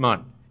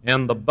department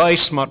in the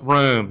basement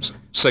rooms,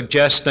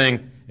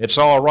 suggesting it's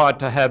all right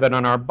to have it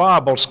in our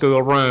Bible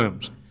school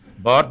rooms.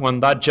 But when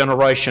that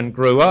generation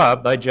grew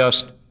up, they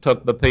just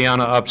took the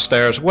piano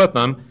upstairs with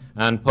them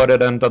and put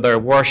it into their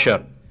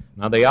worship.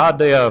 Now, the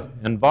idea of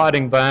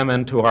inviting them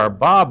into our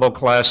Bible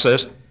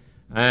classes,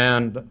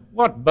 and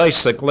what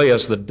basically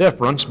is the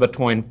difference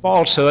between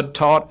falsehood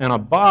taught in a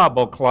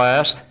Bible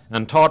class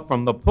and taught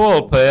from the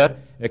pulpit,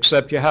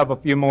 except you have a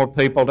few more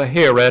people to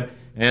hear it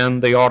in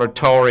the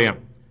auditorium.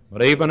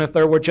 But even if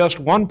there were just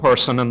one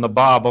person in the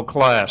Bible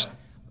class,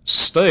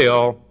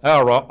 still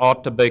error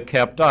ought to be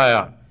kept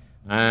out.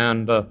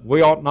 And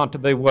we ought not to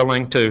be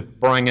willing to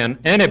bring in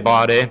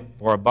anybody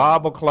for a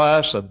Bible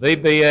class, a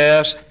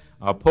VBS,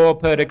 a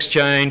pulpit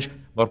exchange,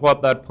 but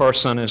what that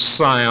person is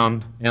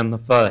sound in the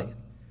faith.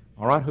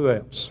 All right, who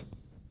else?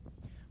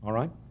 All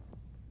right.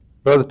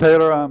 Brother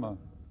Taylor,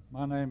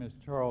 my name is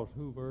Charles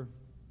Hoover.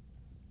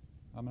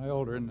 I'm an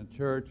elder in the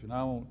church, and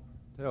I won't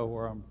tell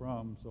where I'm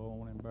from, so I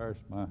won't embarrass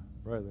my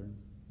brethren.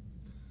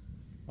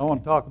 I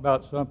want to talk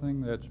about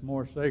something that's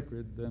more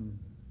sacred than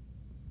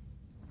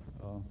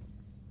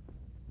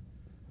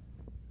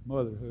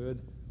motherhood.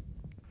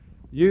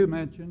 You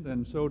mentioned,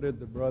 and so did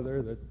the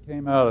brother that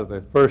came out of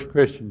the First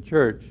Christian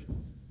Church,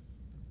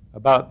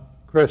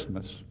 about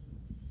Christmas.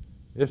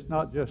 It's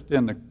not just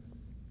in the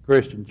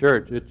Christian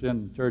church, it's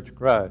in the Church of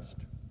Christ.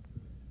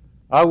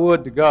 I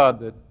would to God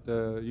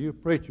that you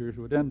preachers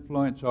would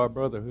influence our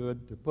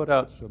brotherhood to put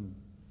out some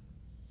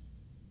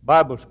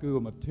Bible school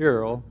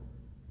material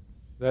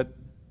that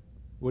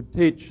would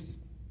teach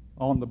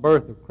on the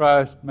birth of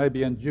Christ,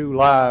 maybe in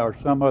July or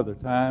some other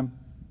time.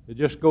 It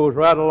just goes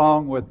right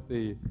along with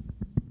the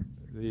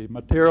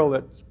material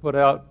that's put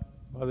out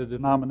by the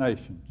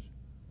denominations.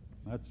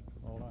 That's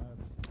all I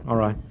have. All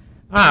right.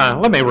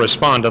 Let me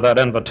respond to that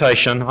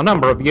invitation.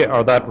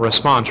 That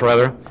response,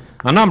 rather.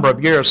 A number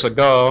of years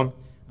ago,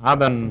 I've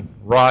been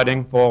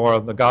writing for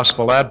the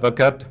Gospel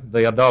Advocate,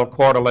 the Adult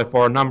Quarterly,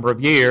 for a number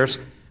of years,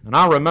 and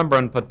I remember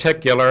in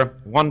particular,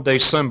 one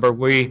December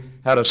we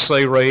had a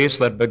series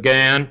that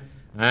began,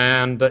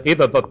 and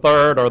either the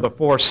third or the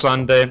fourth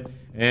Sunday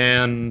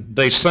in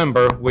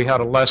December, we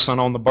had a lesson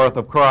on the birth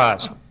of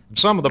Christ. And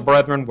some of the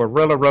brethren were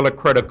really, really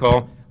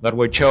critical that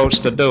we chose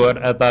to do it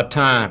at that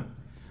time.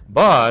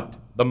 But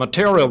the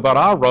material that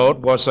I wrote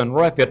was in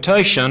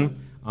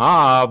refutation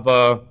of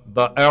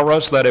the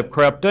errors that have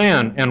crept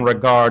in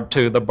regard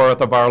to the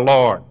birth of our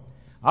Lord.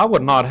 I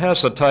would not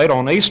hesitate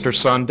on Easter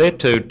Sunday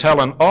to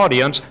tell an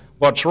audience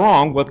what's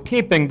wrong with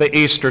keeping the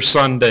Easter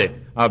Sunday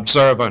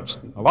observance.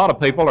 A lot of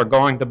people are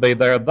going to be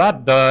there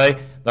that day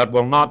that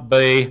will not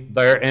be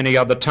there any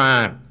other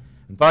time.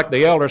 In fact,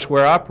 the elders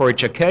where I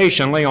preach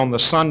occasionally on the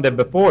Sunday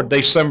before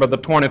December the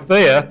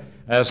 25th,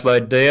 as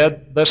they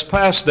did this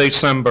past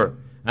December,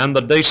 and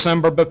the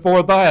December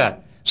before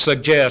that,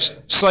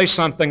 say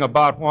something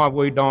about why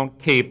we don't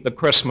keep the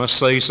Christmas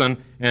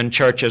season in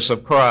churches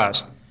of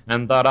Christ.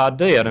 And that I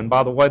did. And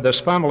by the way, this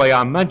family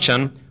I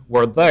mentioned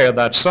were there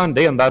that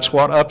Sunday, and that's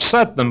what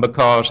upset them,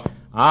 because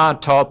I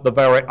taught the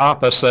very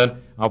opposite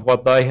of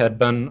what they had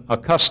been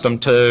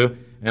accustomed to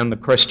in the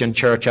Christian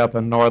church up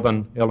in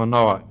northern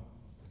Illinois.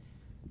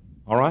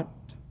 All right?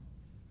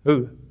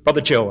 Who?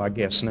 Brother Joe, I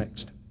guess,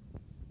 next.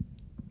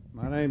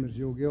 My name is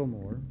Joe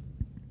Gilmore,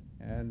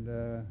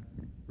 and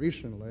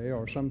recently,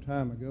 or some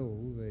time ago,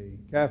 the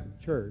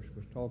Catholic Church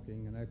was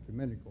talking an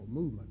ecumenical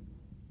movement.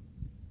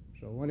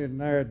 So when it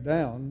narrowed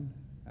down,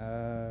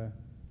 there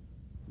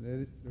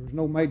was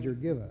no major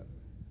give-up.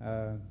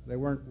 They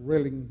weren't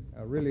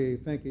really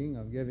thinking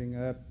of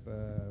giving up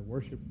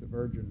worship of the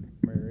Virgin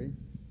Mary,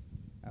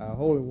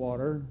 holy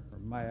water, or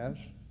Mass.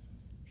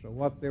 So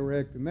what they were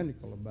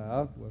ecumenical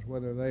about was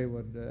whether they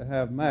would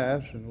have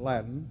Mass in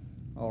Latin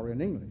or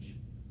in English.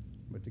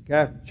 But the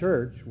Catholic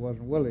Church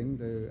wasn't willing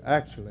to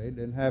actually,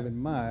 didn't have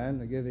in mind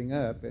the giving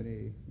up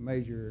any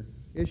major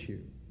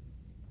issue.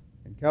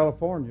 In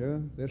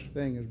California, this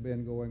thing has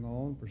been going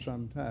on for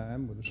some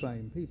time with the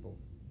same people.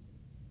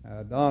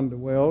 Don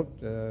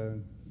DeWilt,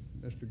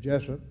 Mr.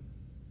 Jessup,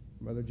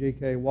 Brother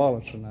G.K.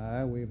 Wallace and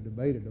I, we've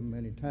debated them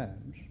many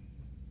times.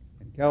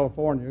 In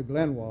California,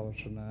 Glenn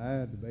Wallace and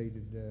I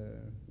debated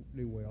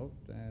DeWilt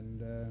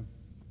and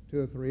 2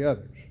 or 3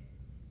 others.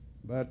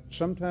 But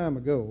some time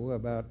ago,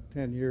 about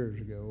 10 years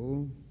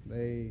ago,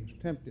 they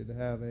attempted to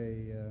have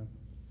a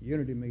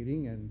unity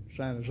meeting in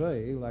San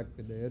Jose like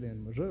they did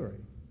in Missouri.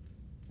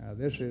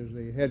 This is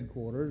the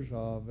headquarters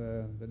of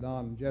the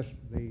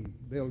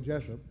Bill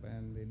Jessup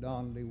and the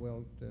Don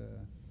DeWilt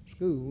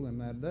school in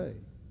that day.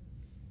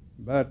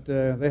 But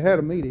they had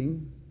a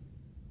meeting,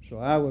 so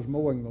I was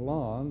mowing the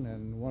lawn,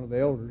 and one of the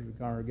elders of the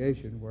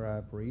congregation where I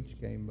preached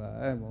came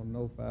by and wanted to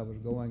know if I was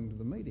going to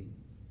the meeting.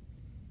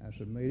 I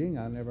said, meeting?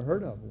 I never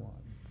heard of one.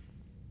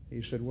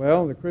 He said,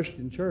 well, the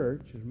Christian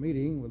church is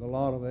meeting with a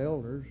lot of the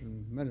elders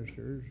and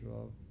ministers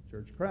of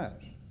Church of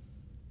Christ.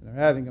 And they're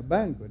having a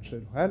banquet. I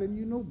said, how did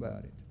you know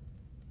about it?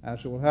 I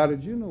said, well, how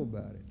did you know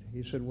about it?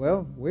 He said,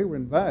 well, we were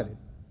invited.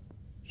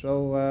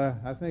 So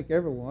I think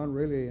everyone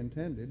really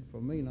intended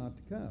for me not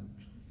to come.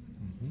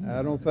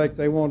 I don't think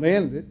they want to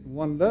end it in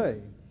one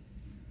day.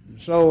 And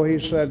so he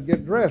said,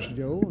 get dressed,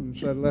 Joe, and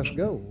said, let's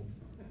go.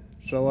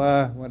 So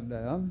I went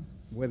down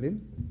with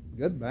him.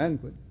 Good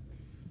banquet.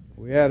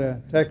 We had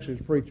a Texas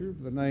preacher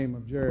by the name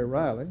of Jerry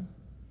Riley.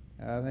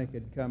 I think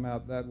it'd come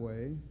out that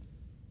way.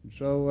 And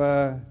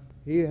so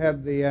he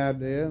had the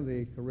idea,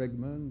 the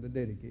kerygma and the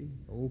didache,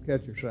 old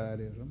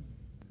Ketchersidism.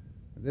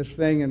 This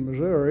thing in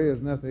Missouri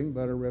is nothing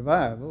but a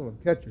revival of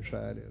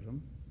Ketchersidism.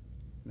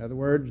 In other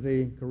words,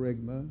 the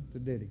kerygma, the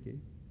didache.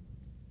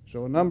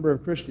 So a number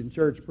of Christian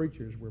church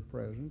preachers were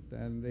present,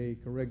 and the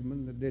kerygma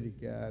and the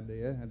didache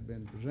idea had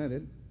been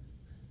presented.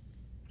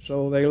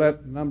 So they let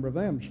a number of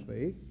them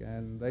speak,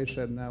 and they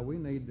said, now we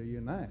need to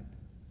unite.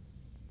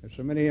 There's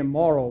so many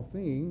immoral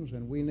things,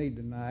 and we need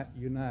to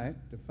unite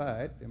to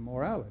fight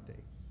immorality.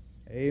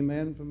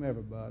 Amen from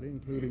everybody,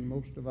 including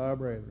most of our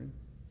brethren.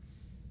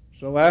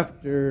 So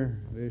after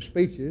the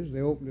speeches,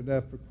 they opened it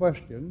up for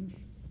questions.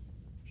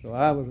 So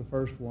I was the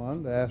first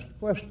one to ask the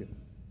question.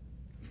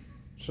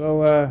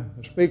 So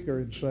the speaker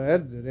had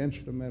said that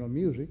instrumental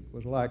music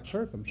was like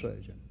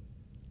circumcision.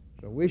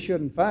 So we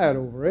shouldn't fight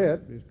over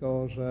it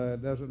because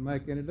it doesn't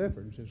make any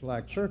difference. It's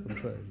like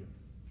circumcision.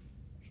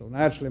 So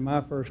naturally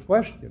my first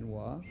question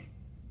was,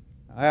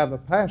 I have a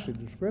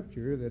passage of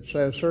Scripture that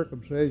says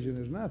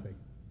circumcision is nothing.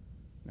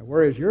 Now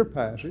where is your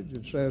passage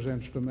that says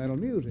instrumental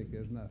music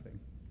is nothing?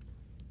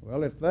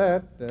 Well, at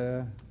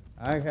that,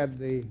 I had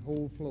the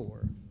whole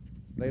floor.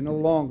 They no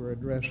longer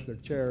addressed their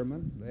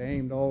chairman. They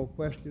aimed all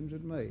questions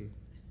at me.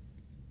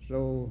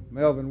 So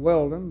Melvin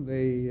Weldon,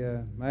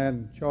 the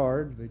man in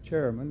charge, the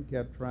chairman,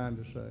 kept trying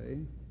to say,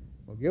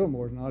 well,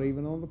 Gilmore's not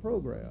even on the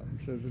program.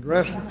 He says,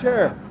 address the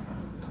chairman.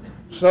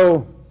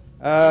 So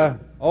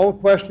all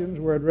questions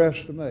were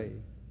addressed to me.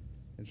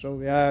 And so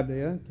the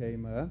idea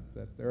came up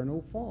that there are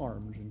no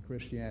forms in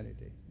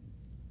Christianity.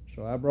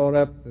 So I brought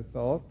up the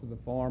thought of the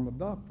form of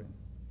doctrine.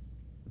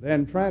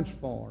 Then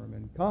transform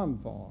and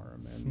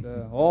conform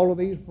and all of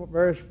these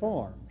various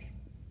forms.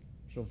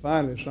 So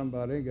finally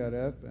somebody got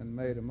up and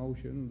made a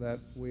motion that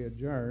we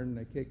adjourn.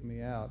 They kicked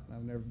me out, and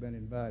I've never been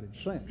invited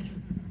since.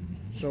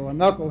 So a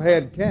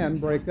knucklehead can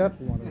break up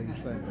one of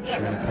these things. Sure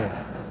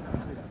can.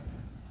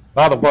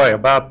 By the way,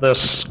 about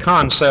this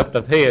concept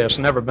of his,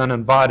 never been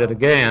invited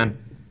again,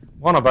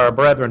 one of our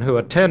brethren who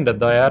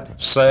attended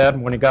that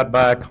said when he got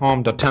back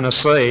home to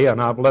Tennessee,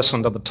 and I've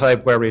listened to the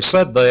tape where he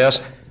said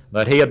this,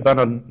 that he had been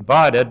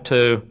invited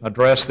to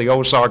address the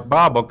Ozark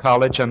Bible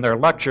College in their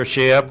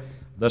lectureship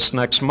this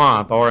next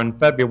month, or in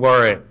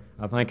February.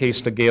 I think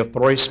he's to give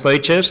 3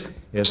 speeches.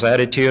 His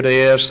attitude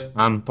is,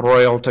 I'm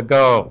thrilled to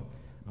go.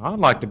 I'd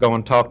like to go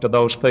and talk to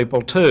those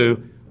people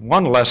too.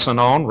 One lesson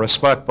on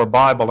respect for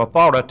Bible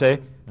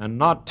authority and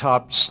not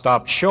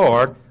stop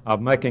short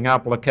of making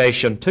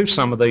application to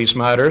some of these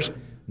matters.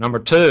 Number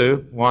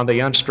 2, why the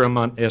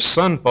instrument is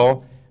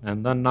sinful.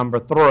 And then number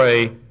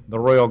 3, the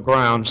real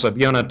grounds of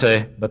unity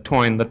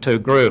between the two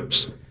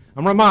groups.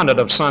 I'm reminded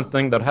of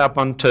something that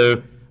happened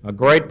to a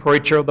great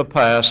preacher of the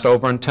past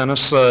over in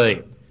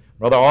Tennessee.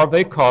 Brother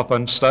R.V.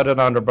 Coffin studied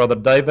under Brother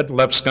David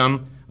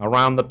Lipscomb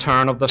around the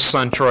turn of the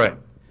century.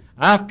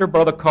 After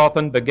Brother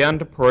Coffin began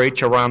to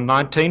preach around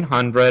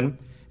 1900,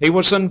 he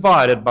was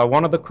invited by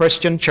one of the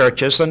Christian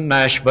churches in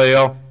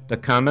Nashville to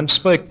come and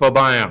speak for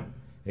them.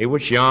 He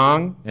was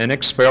young,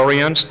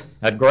 inexperienced,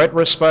 had great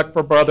respect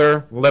for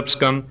Brother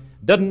Lipscomb,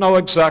 didn't know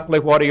exactly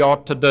what he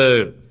ought to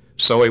do.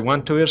 So he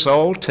went to his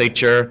old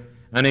teacher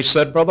and he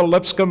said, Brother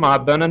Lipscomb,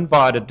 I've been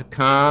invited to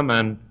come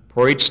and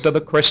preach to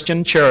the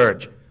Christian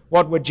church.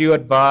 What would you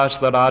advise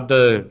that I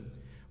do?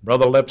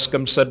 Brother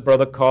Lipscomb said,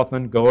 Brother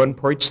Cawthon, go and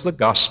preach the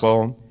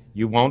gospel.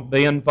 You won't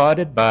be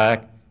invited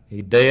back.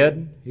 He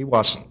did. He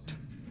wasn't.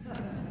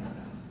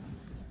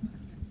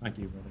 Thank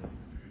you, brother.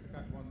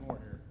 Got one more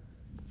here.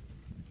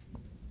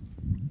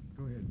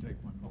 Go ahead and take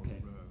one more.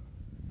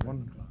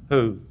 Okay.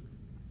 Who?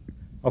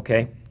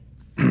 Okay.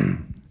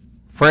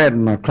 Fred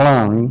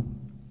McClung.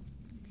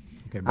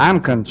 Okay,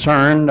 I'm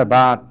concerned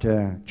about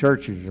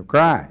churches of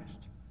Christ.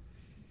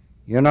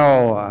 You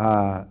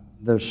know,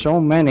 there's so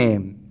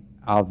many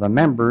of the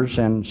members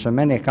and so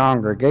many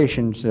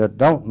congregations that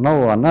don't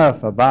know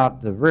enough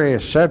about the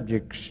various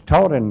subjects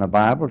taught in the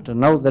Bible to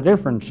know the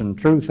difference in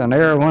truth and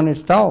error when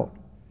it's taught.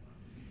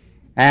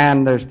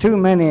 And there's too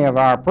many of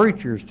our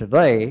preachers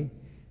today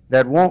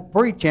that won't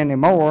preach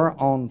anymore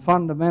on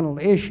fundamental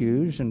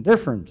issues and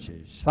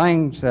differences,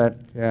 things that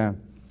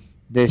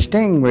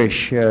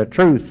distinguish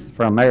truth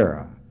from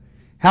error.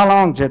 How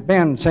long's it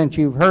been since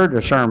you've heard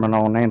a sermon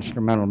on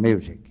instrumental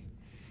music?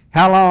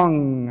 How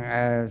long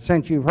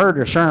since you've heard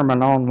a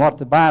sermon on what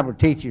the Bible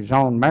teaches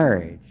on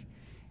marriage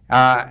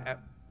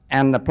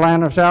and the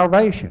plan of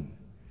salvation?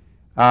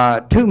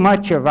 Too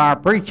much of our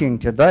preaching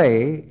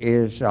today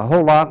is a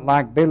whole lot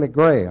like Billy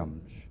Graham's.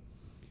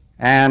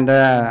 And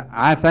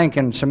I think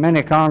in so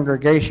many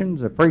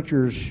congregations, the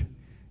preachers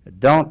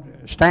don't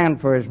stand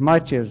for as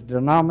much as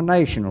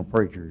denominational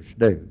preachers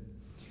do.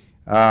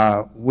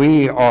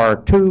 We are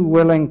too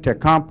willing to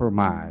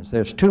compromise.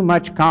 There's too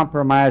much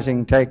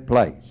compromising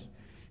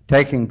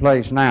taking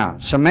place now.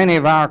 So many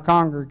of our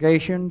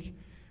congregations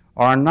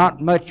are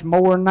not much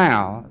more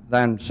now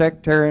than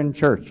sectarian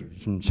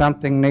churches, and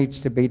something needs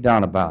to be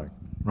done about it.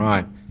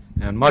 Right.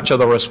 And much of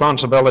the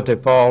responsibility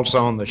falls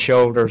on the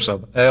shoulders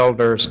of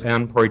elders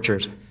and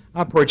preachers.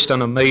 I preached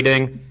in a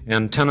meeting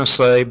in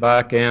Tennessee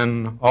back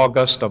in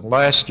August of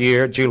last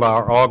year, July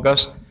or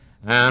August,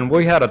 and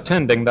we had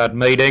attending that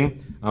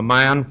meeting a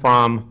man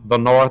from the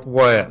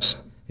Northwest.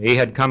 He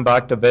had come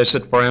back to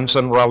visit friends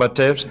and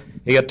relatives.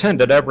 He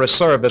attended every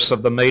service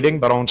of the meeting,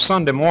 but on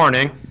Sunday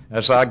morning,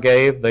 as I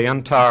gave the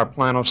entire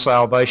plan of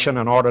salvation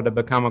in order to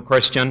become a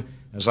Christian,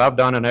 as I've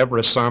done in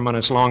every sermon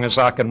as long as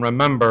I can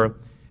remember,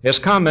 his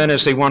comment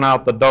as he went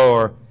out the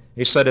door,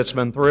 he said, it's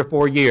been 3 or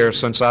 4 years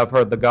since I've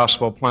heard the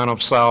gospel plan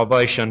of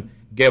salvation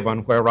given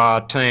where I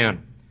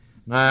attend.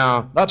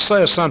 Now, that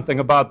says something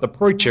about the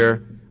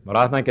preacher, but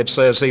I think it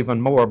says even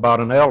more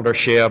about an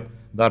eldership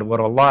that would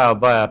allow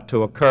that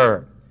to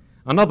occur.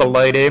 Another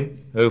lady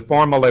who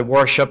formerly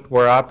worshiped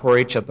where I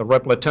preach at the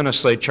Ripley,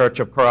 Tennessee Church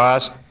of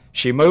Christ,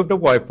 she moved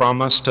away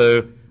from us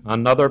to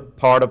another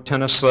part of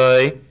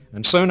Tennessee,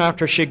 and soon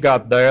after she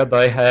got there,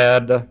 they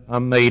had a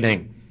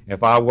meeting.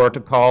 If I were to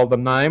call the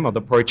name of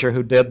the preacher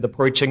who did the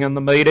preaching in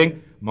the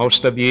meeting,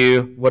 most of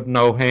you would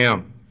know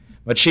him.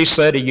 But she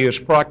said he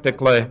used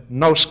practically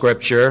no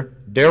scripture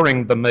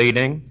during the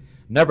meeting,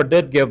 never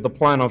did give the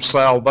plan of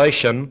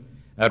salvation.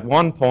 At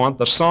one point,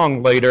 the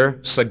song leader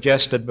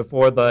suggested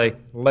before they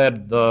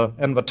led the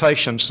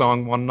invitation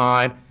song one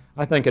night,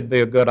 I think it'd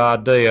be a good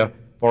idea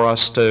for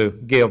us to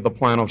give the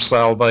plan of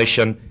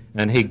salvation,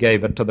 and he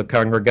gave it to the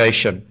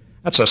congregation.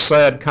 That's a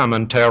sad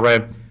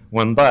commentary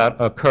when that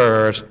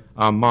occurs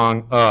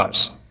among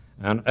us.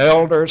 And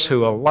elders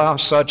who allow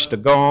such to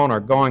go on are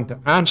going to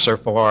answer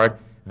for it,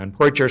 and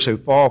preachers who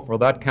fall for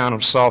that kind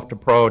of soft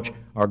approach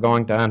are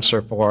going to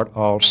answer for it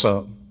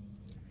also.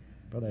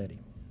 Brother Eddie.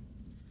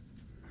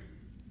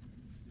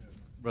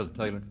 Brother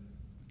Taylor.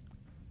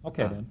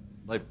 Okay, then.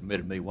 They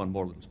permitted me one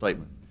more little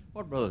statement.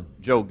 What Brother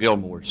Joe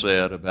Gilmore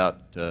said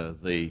about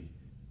the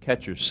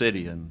Catcher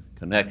Cityan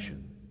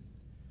connection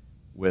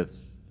with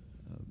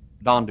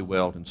Don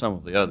DeWelt and some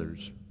of the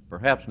others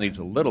perhaps needs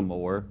a little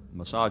more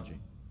massaging.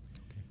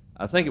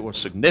 I think it was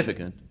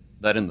significant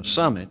that in the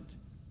summit,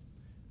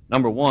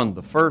 number one,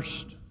 the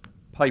first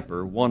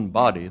paper, one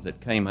body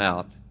that came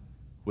out,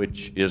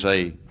 which is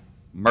a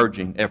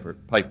merging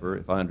effort paper,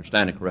 if I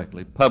understand it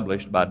correctly,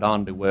 published by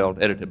Don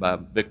DeWelt, edited by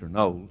Victor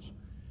Knowles,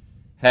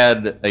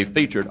 had a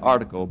featured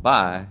article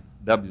by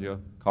W.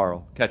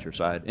 Carl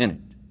Ketcherside in it.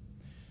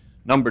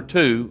 Number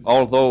two,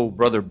 although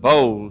Brother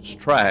Bowles'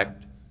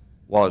 tract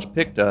was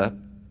picked up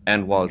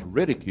and was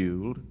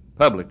ridiculed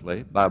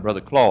publicly by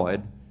Brother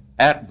Cloyd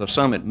at the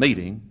summit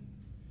meeting,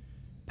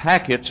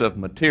 packets of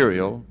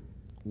material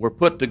were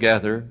put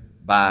together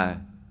by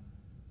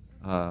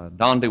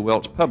Don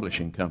DeWelt's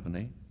publishing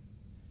company,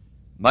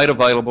 made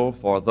available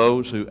for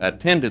those who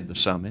attended the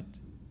summit,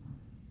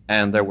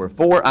 and there were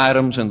 4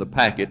 items in the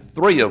packet,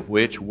 3 of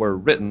which were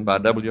written by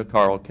W.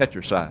 Carl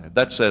Ketcherside.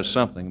 That says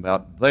something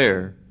about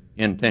their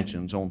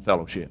intentions on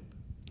fellowship.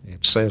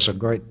 It says a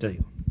great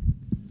deal.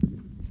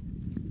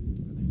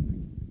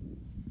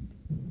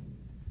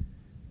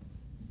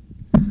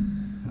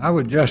 I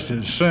would just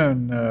as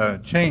soon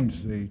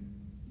change the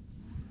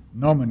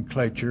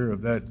nomenclature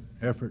of that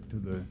effort to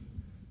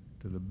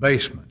the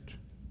basement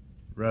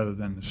rather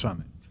than the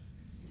summit.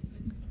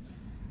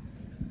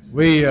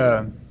 We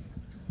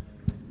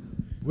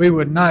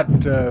would not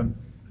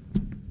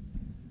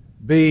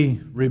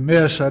be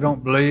remiss, I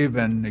don't believe,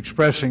 in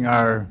expressing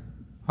our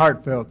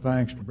heartfelt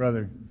thanks to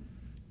Brother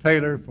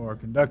Taylor for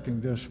conducting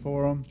this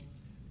forum.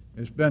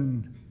 It's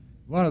been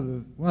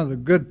one of the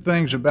good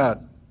things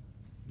about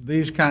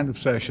these kind of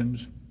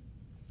sessions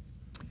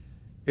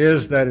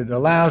is that it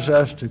allows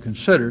us to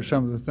consider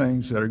some of the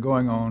things that are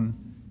going on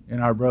in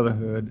our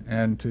brotherhood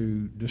and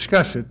to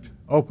discuss it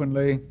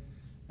openly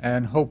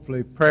and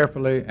hopefully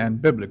prayerfully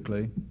and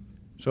biblically,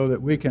 so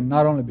that we can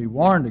not only be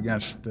warned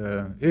against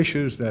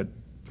issues that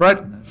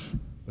threaten us,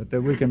 but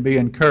that we can be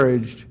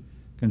encouraged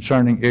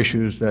concerning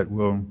issues that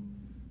will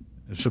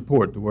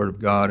support the Word of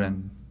God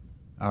and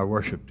our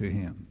worship to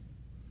Him.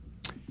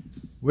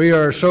 We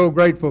are so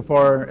grateful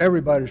for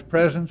everybody's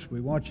presence.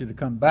 We want you to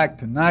come back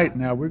tonight.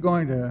 Now, we're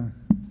going to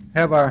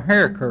have our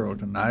hair curled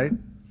tonight.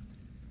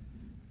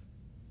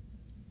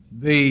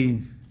 The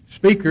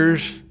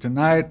speakers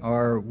tonight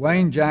are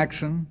Wayne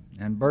Jackson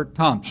and Bert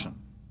Thompson.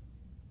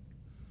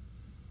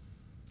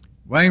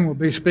 Wayne will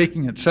be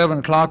speaking at 7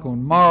 o'clock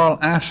on moral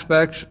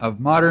aspects of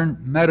modern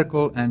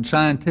medical and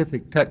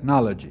scientific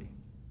technology.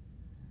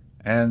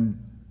 And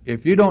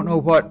if you don't know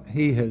what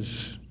he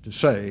has to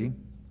say,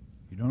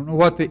 you don't know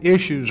what the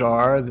issues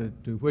are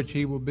to which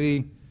he will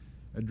be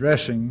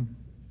addressing,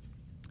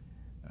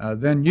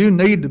 then you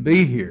need to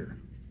be here,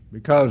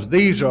 because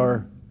these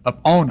are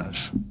upon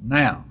us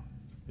now.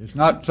 It's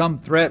not some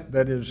threat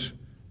that is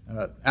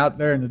out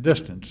there in the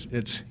distance.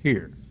 It's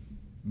here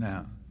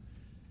now.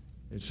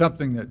 It's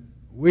something that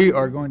we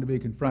are going to be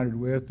confronted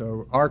with,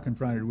 or are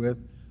confronted with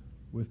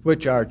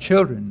which our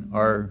children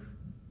are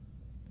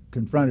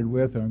confronted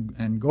with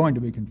and going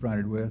to be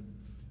confronted with.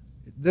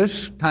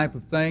 This type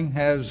of thing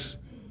has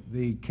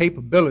the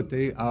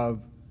capability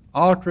of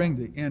altering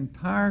the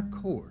entire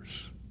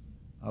course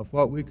of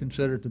what we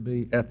consider to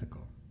be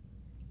ethical.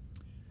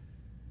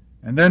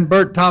 And then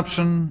Bert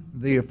Thompson,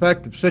 the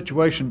effect of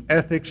situation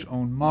ethics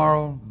on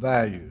moral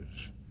values.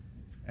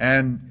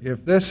 And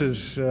if this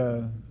is,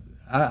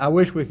 I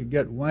wish we could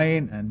get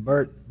Wayne and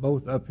Bert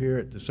both up here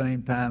at the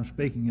same time,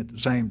 speaking at the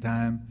same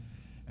time,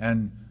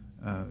 and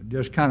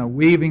just kind of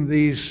weaving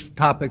these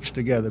topics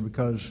together,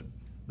 because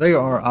they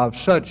are of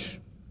such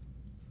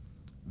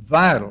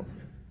vital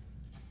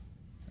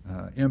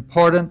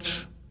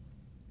importance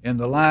in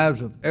the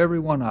lives of every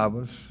one of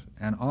us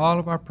and all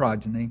of our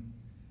progeny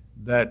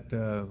that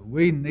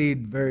we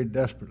need very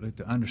desperately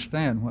to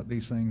understand what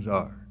these things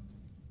are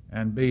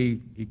and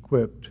be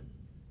equipped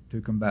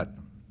to combat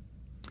them.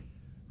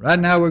 Right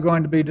now we're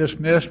going to be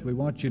dismissed. We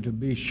want you to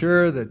be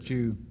sure that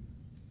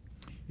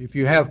if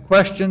you have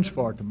questions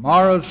for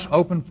tomorrow's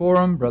open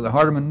forum, Brother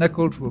Hardeman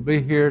Nichols will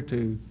be here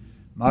to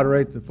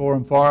moderate the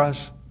forum for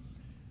us.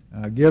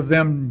 Give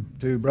them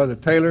to Brother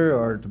Taylor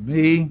or to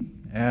me,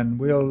 and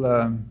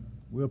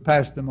we'll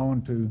pass them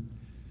on to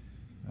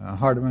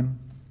Hardeman,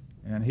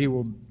 and he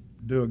will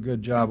do a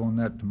good job on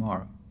that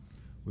tomorrow.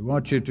 We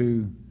want you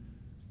to,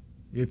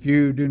 if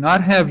you do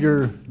not have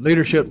your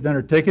leadership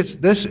dinner tickets,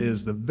 this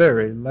is the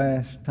very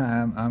last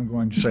time I'm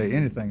going to say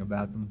anything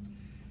about them.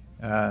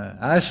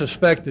 I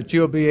suspect that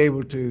you'll be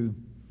able to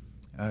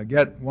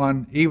get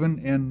one even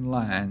in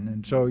line,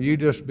 and so you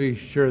just be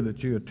sure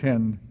that you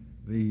attend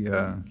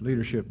the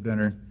leadership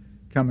dinner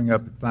coming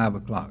up at 5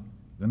 o'clock.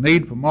 The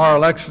need for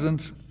moral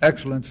excellence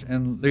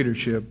in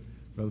leadership,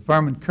 Brother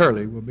Furman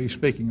Curley will be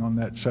speaking on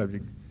that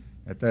subject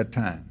at that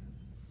time.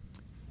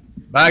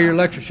 Buy your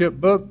lectureship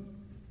book,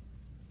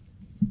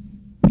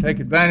 take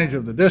advantage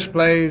of the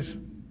displays,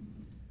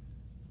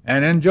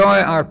 and enjoy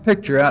our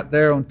picture out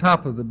there on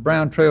top of the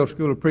Brown Trail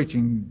School of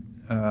Preaching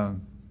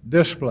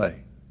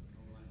display.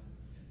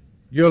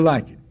 You'll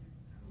like it.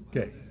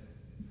 Okay.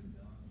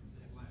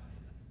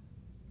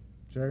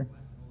 Sir?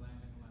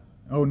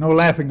 Oh, no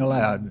laughing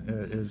allowed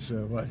is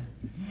what?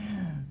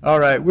 All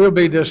right, we'll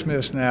be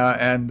dismissed now,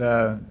 and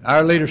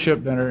our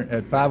leadership dinner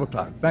at 5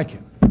 o'clock. Thank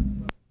you.